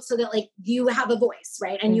better vote so that like you have a voice,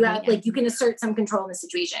 right? And you have like, you can assert some control in the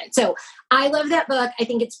situation. So I love that book. I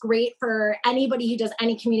think it's great for anybody who does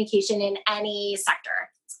any communication in any sector.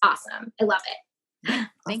 It's awesome. I love it.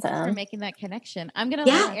 Thank you for making that connection. I'm going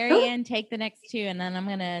to let Ariane take the next 2, and then I'm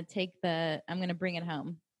going to bring it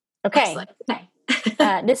home. Okay.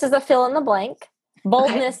 This is a fill in the blank.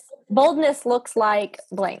 Boldness looks like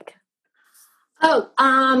blank.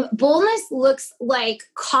 Boldness looks like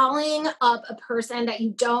calling up a person that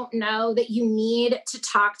you don't know that you need to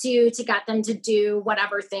talk to get them to do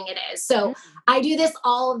whatever thing it is. So I do this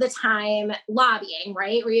all of the time, lobbying,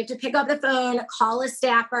 right? Where you have to pick up the phone, call a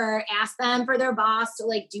staffer, ask them for their boss to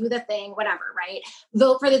like do the thing, whatever, right?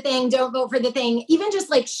 Vote for the thing, don't vote for the thing, even just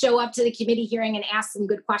like show up to the committee hearing and ask some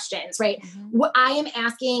good questions, right? I am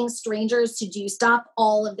asking strangers to do stuff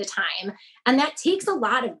all of the time. And that takes a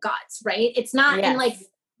lot of guts, right? It's not, and like,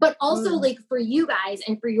 but also like for you guys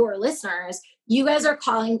and for your listeners, you guys are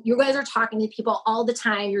talking to people all the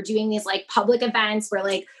time. You're doing these like public events where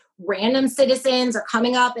like random citizens are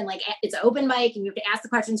coming up and like, it's an open mic and you have to ask the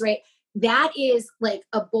questions, right? That is like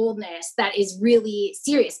a boldness that is really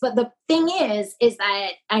serious. But the thing is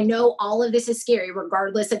that I know all of this is scary,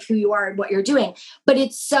 regardless of who you are and what you're doing, but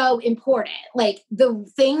it's so important. Like the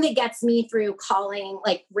thing that gets me through calling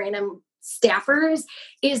like random staffers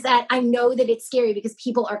is that I know that it's scary because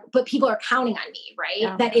people are counting on me, right?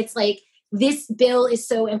 Yeah. That it's like, this bill is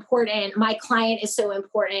so important. My client is so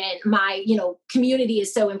important. My, community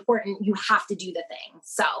is so important. You have to do the thing.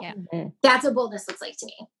 So that's what boldness looks like to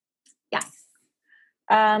me. Yes.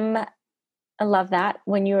 I love that.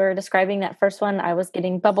 When you were describing that first one, I was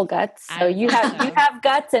getting bubble guts. So you have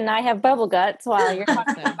guts and I have bubble guts while you're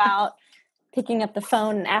talking about picking up the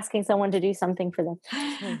phone and asking someone to do something for them.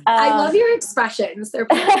 I love your expressions. They're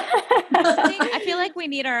I feel like we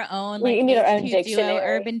need our own dictionary. Duo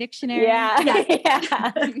Urban Dictionary.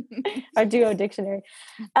 Yeah. Our duo dictionary.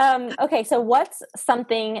 Okay, so what's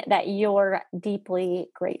something that you're deeply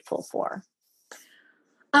grateful for?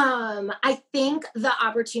 I think the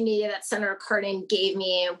opportunity that Senator Cardin gave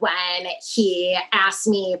me when he asked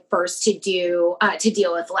me first to deal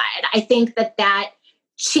with lead. I think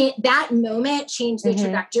that moment changed the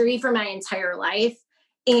trajectory for my entire life.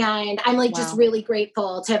 And I'm like, just really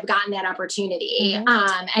grateful to have gotten that opportunity.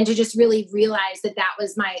 And to just really realize that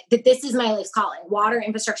this is my life's calling. Water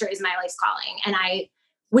infrastructure is my life's calling. And I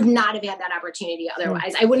would not have had that opportunity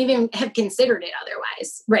otherwise. I wouldn't even have considered it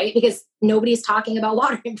otherwise, right? Because nobody's talking about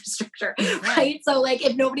water infrastructure, right? So like,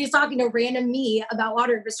 if nobody's talking to random me about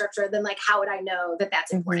water infrastructure, then like, how would I know that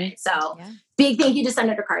that's important? So big thank you to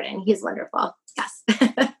Senator Cardin. He's wonderful. Yes.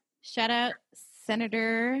 Shout out,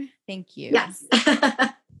 Senator. Thank you. Yes.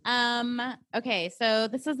 Okay. So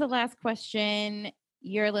this is the last question.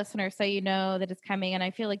 You're a listener, so you know that it's coming. And I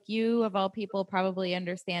feel like you, of all people, probably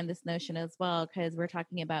understand this notion as well, because we're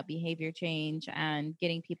talking about behavior change and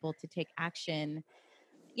getting people to take action.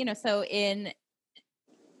 So in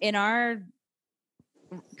our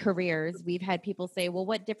careers, we've had people say, well,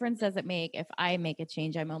 what difference does it make if I make a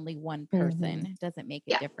change? I'm only one person. Does it make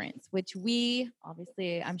a difference? Which we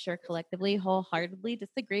obviously, I'm sure collectively, wholeheartedly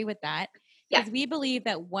disagree with that. Because we believe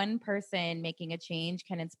that one person making a change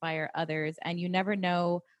can inspire others, and you never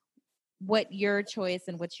know what your choice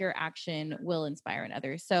and what your action will inspire in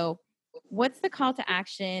others. So what's the call to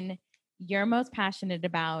action you're most passionate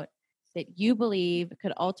about that you believe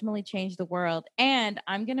could ultimately change the world? And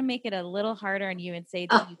I'm going to make it a little harder on you and say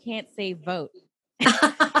that you can't say vote.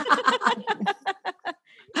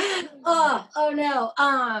 Oh no.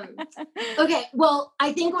 Okay. Well,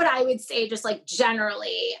 I think what I would say, just like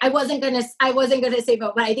generally, I wasn't gonna say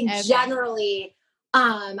vote, but I think generally,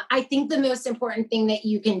 I think the most important thing that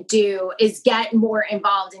you can do is get more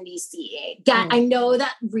involved in DC. I know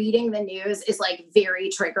that reading the news is like very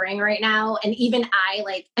triggering right now. And even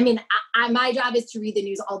my job is to read the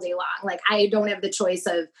news all day long. Like I don't have the choice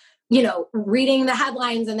of, reading the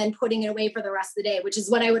headlines and then putting it away for the rest of the day, which is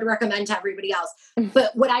what I would recommend to everybody else.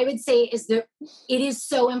 But what I would say is that it is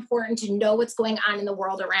so important to know what's going on in the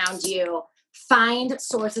world around you. Find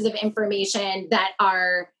sources of information that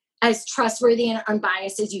are as trustworthy and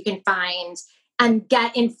unbiased as you can find, and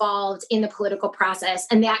get involved in the political process.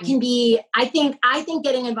 And that can be, I think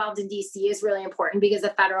getting involved in DC is really important because the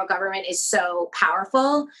federal government is so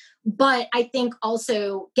powerful. But I think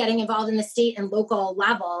also getting involved in the state and local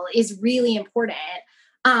level is really important.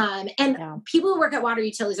 People who work at water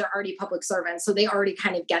utilities are already public servants. So they already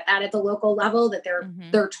kind of get that at the local level, that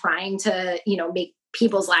they're trying to, make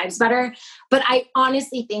people's lives better. But I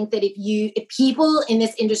honestly think that if people in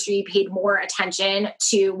this industry paid more attention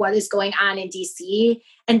to what is going on in DC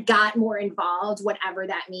and got more involved, whatever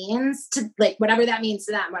that means to them,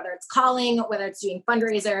 whether it's calling, whether it's doing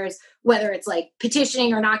fundraisers, whether it's like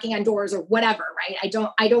petitioning or knocking on doors or whatever, right?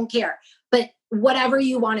 I don't care. But whatever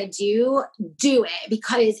you want to do it,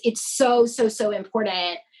 because it's so, so, so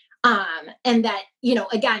important. And that,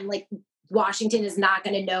 again, like Washington is not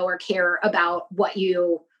going to know or care about what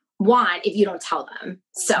you want if you don't tell them.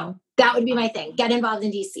 So that would be my thing. Get involved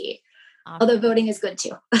in DC. Awesome. Although voting is good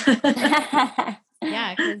too.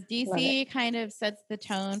 Yeah, because DC kind of sets the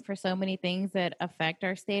tone for so many things that affect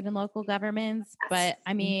our state and local governments. But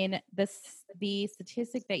I mean, the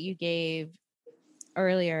statistic that you gave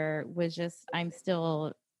earlier was just,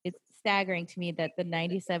 it's staggering to me that the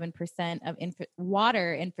 97% of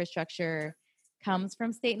water infrastructure comes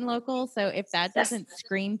from state and local. So if that doesn't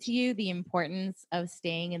scream to you the importance of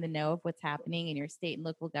staying in the know of what's happening in your state and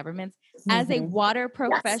local governments as a water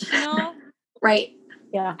professional, right?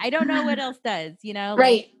 Yeah. I don't know what else does,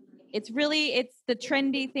 right. It's the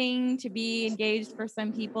trendy thing to be engaged for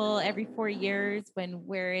some people every 4 years when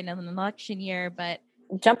we're in an election year, but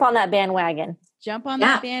jump on that bandwagon.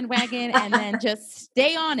 That bandwagon and then just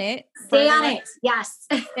stay on it. Yes.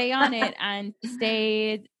 Stay on it and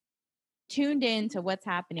stay tuned in to what's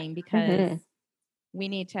happening, because we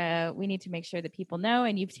need to make sure that people know.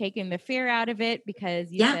 And you've taken the fear out of it,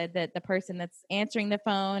 because you said that the person that's answering the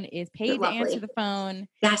phone is paid to answer the phone.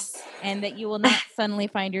 Yes. And that you will not suddenly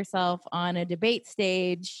find yourself on a debate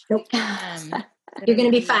stage. Nope. You're going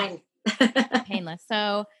to be fine. Painless.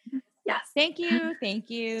 So yes. Thank you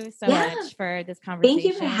so much for this conversation.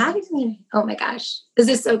 Thank you for having me. Oh my gosh, this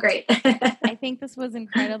is so great. I think this was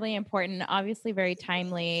incredibly important, obviously very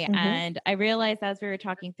timely. And I realized as we were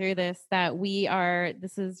talking through this that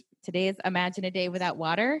today's Imagine a Day Without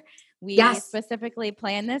Water. We specifically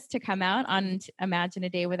planned this to come out on Imagine a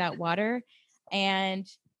Day Without Water. And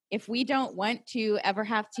if we don't want to ever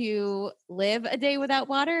have to live a day without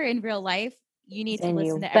water in real life, you need to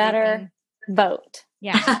listen to everything. Vote.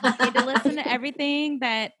 Yeah. You need to listen to everything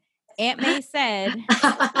that Aunt May said.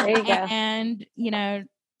 There you go. And,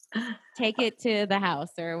 take it to the house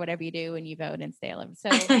or whatever you do when you vote in Salem. So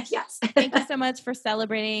yes. Thank you so much for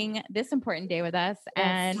celebrating this important day with us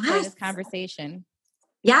and for this conversation.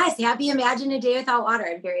 Yes. Happy Imagine a Day Without Water.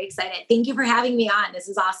 I'm very excited. Thank you for having me on. This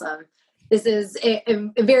is awesome. This is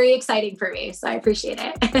very exciting for me. So I appreciate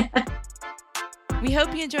it. We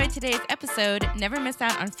hope you enjoyed today's episode. Never miss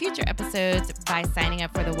out on future episodes by signing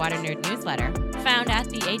up for the Water Nerd newsletter, found at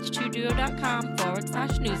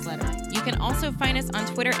theh2duo.com/newsletter. You can also find us on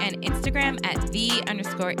Twitter and Instagram at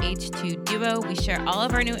 _H2Duo. We share all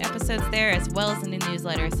of our new episodes there as well as in the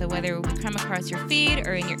newsletter. So whether we come across your feed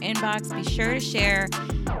or in your inbox, be sure to share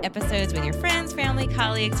episodes with your friends, family,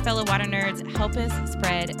 colleagues, fellow water nerds. Help us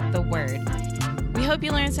spread the word. We hope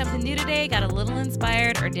you learned something new today, got a little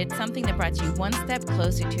inspired, or did something that brought you one step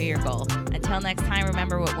closer to your goal. Until next time,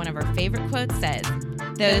 remember what one of our favorite quotes says: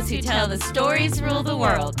 "Those who tell the stories rule the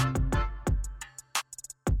world."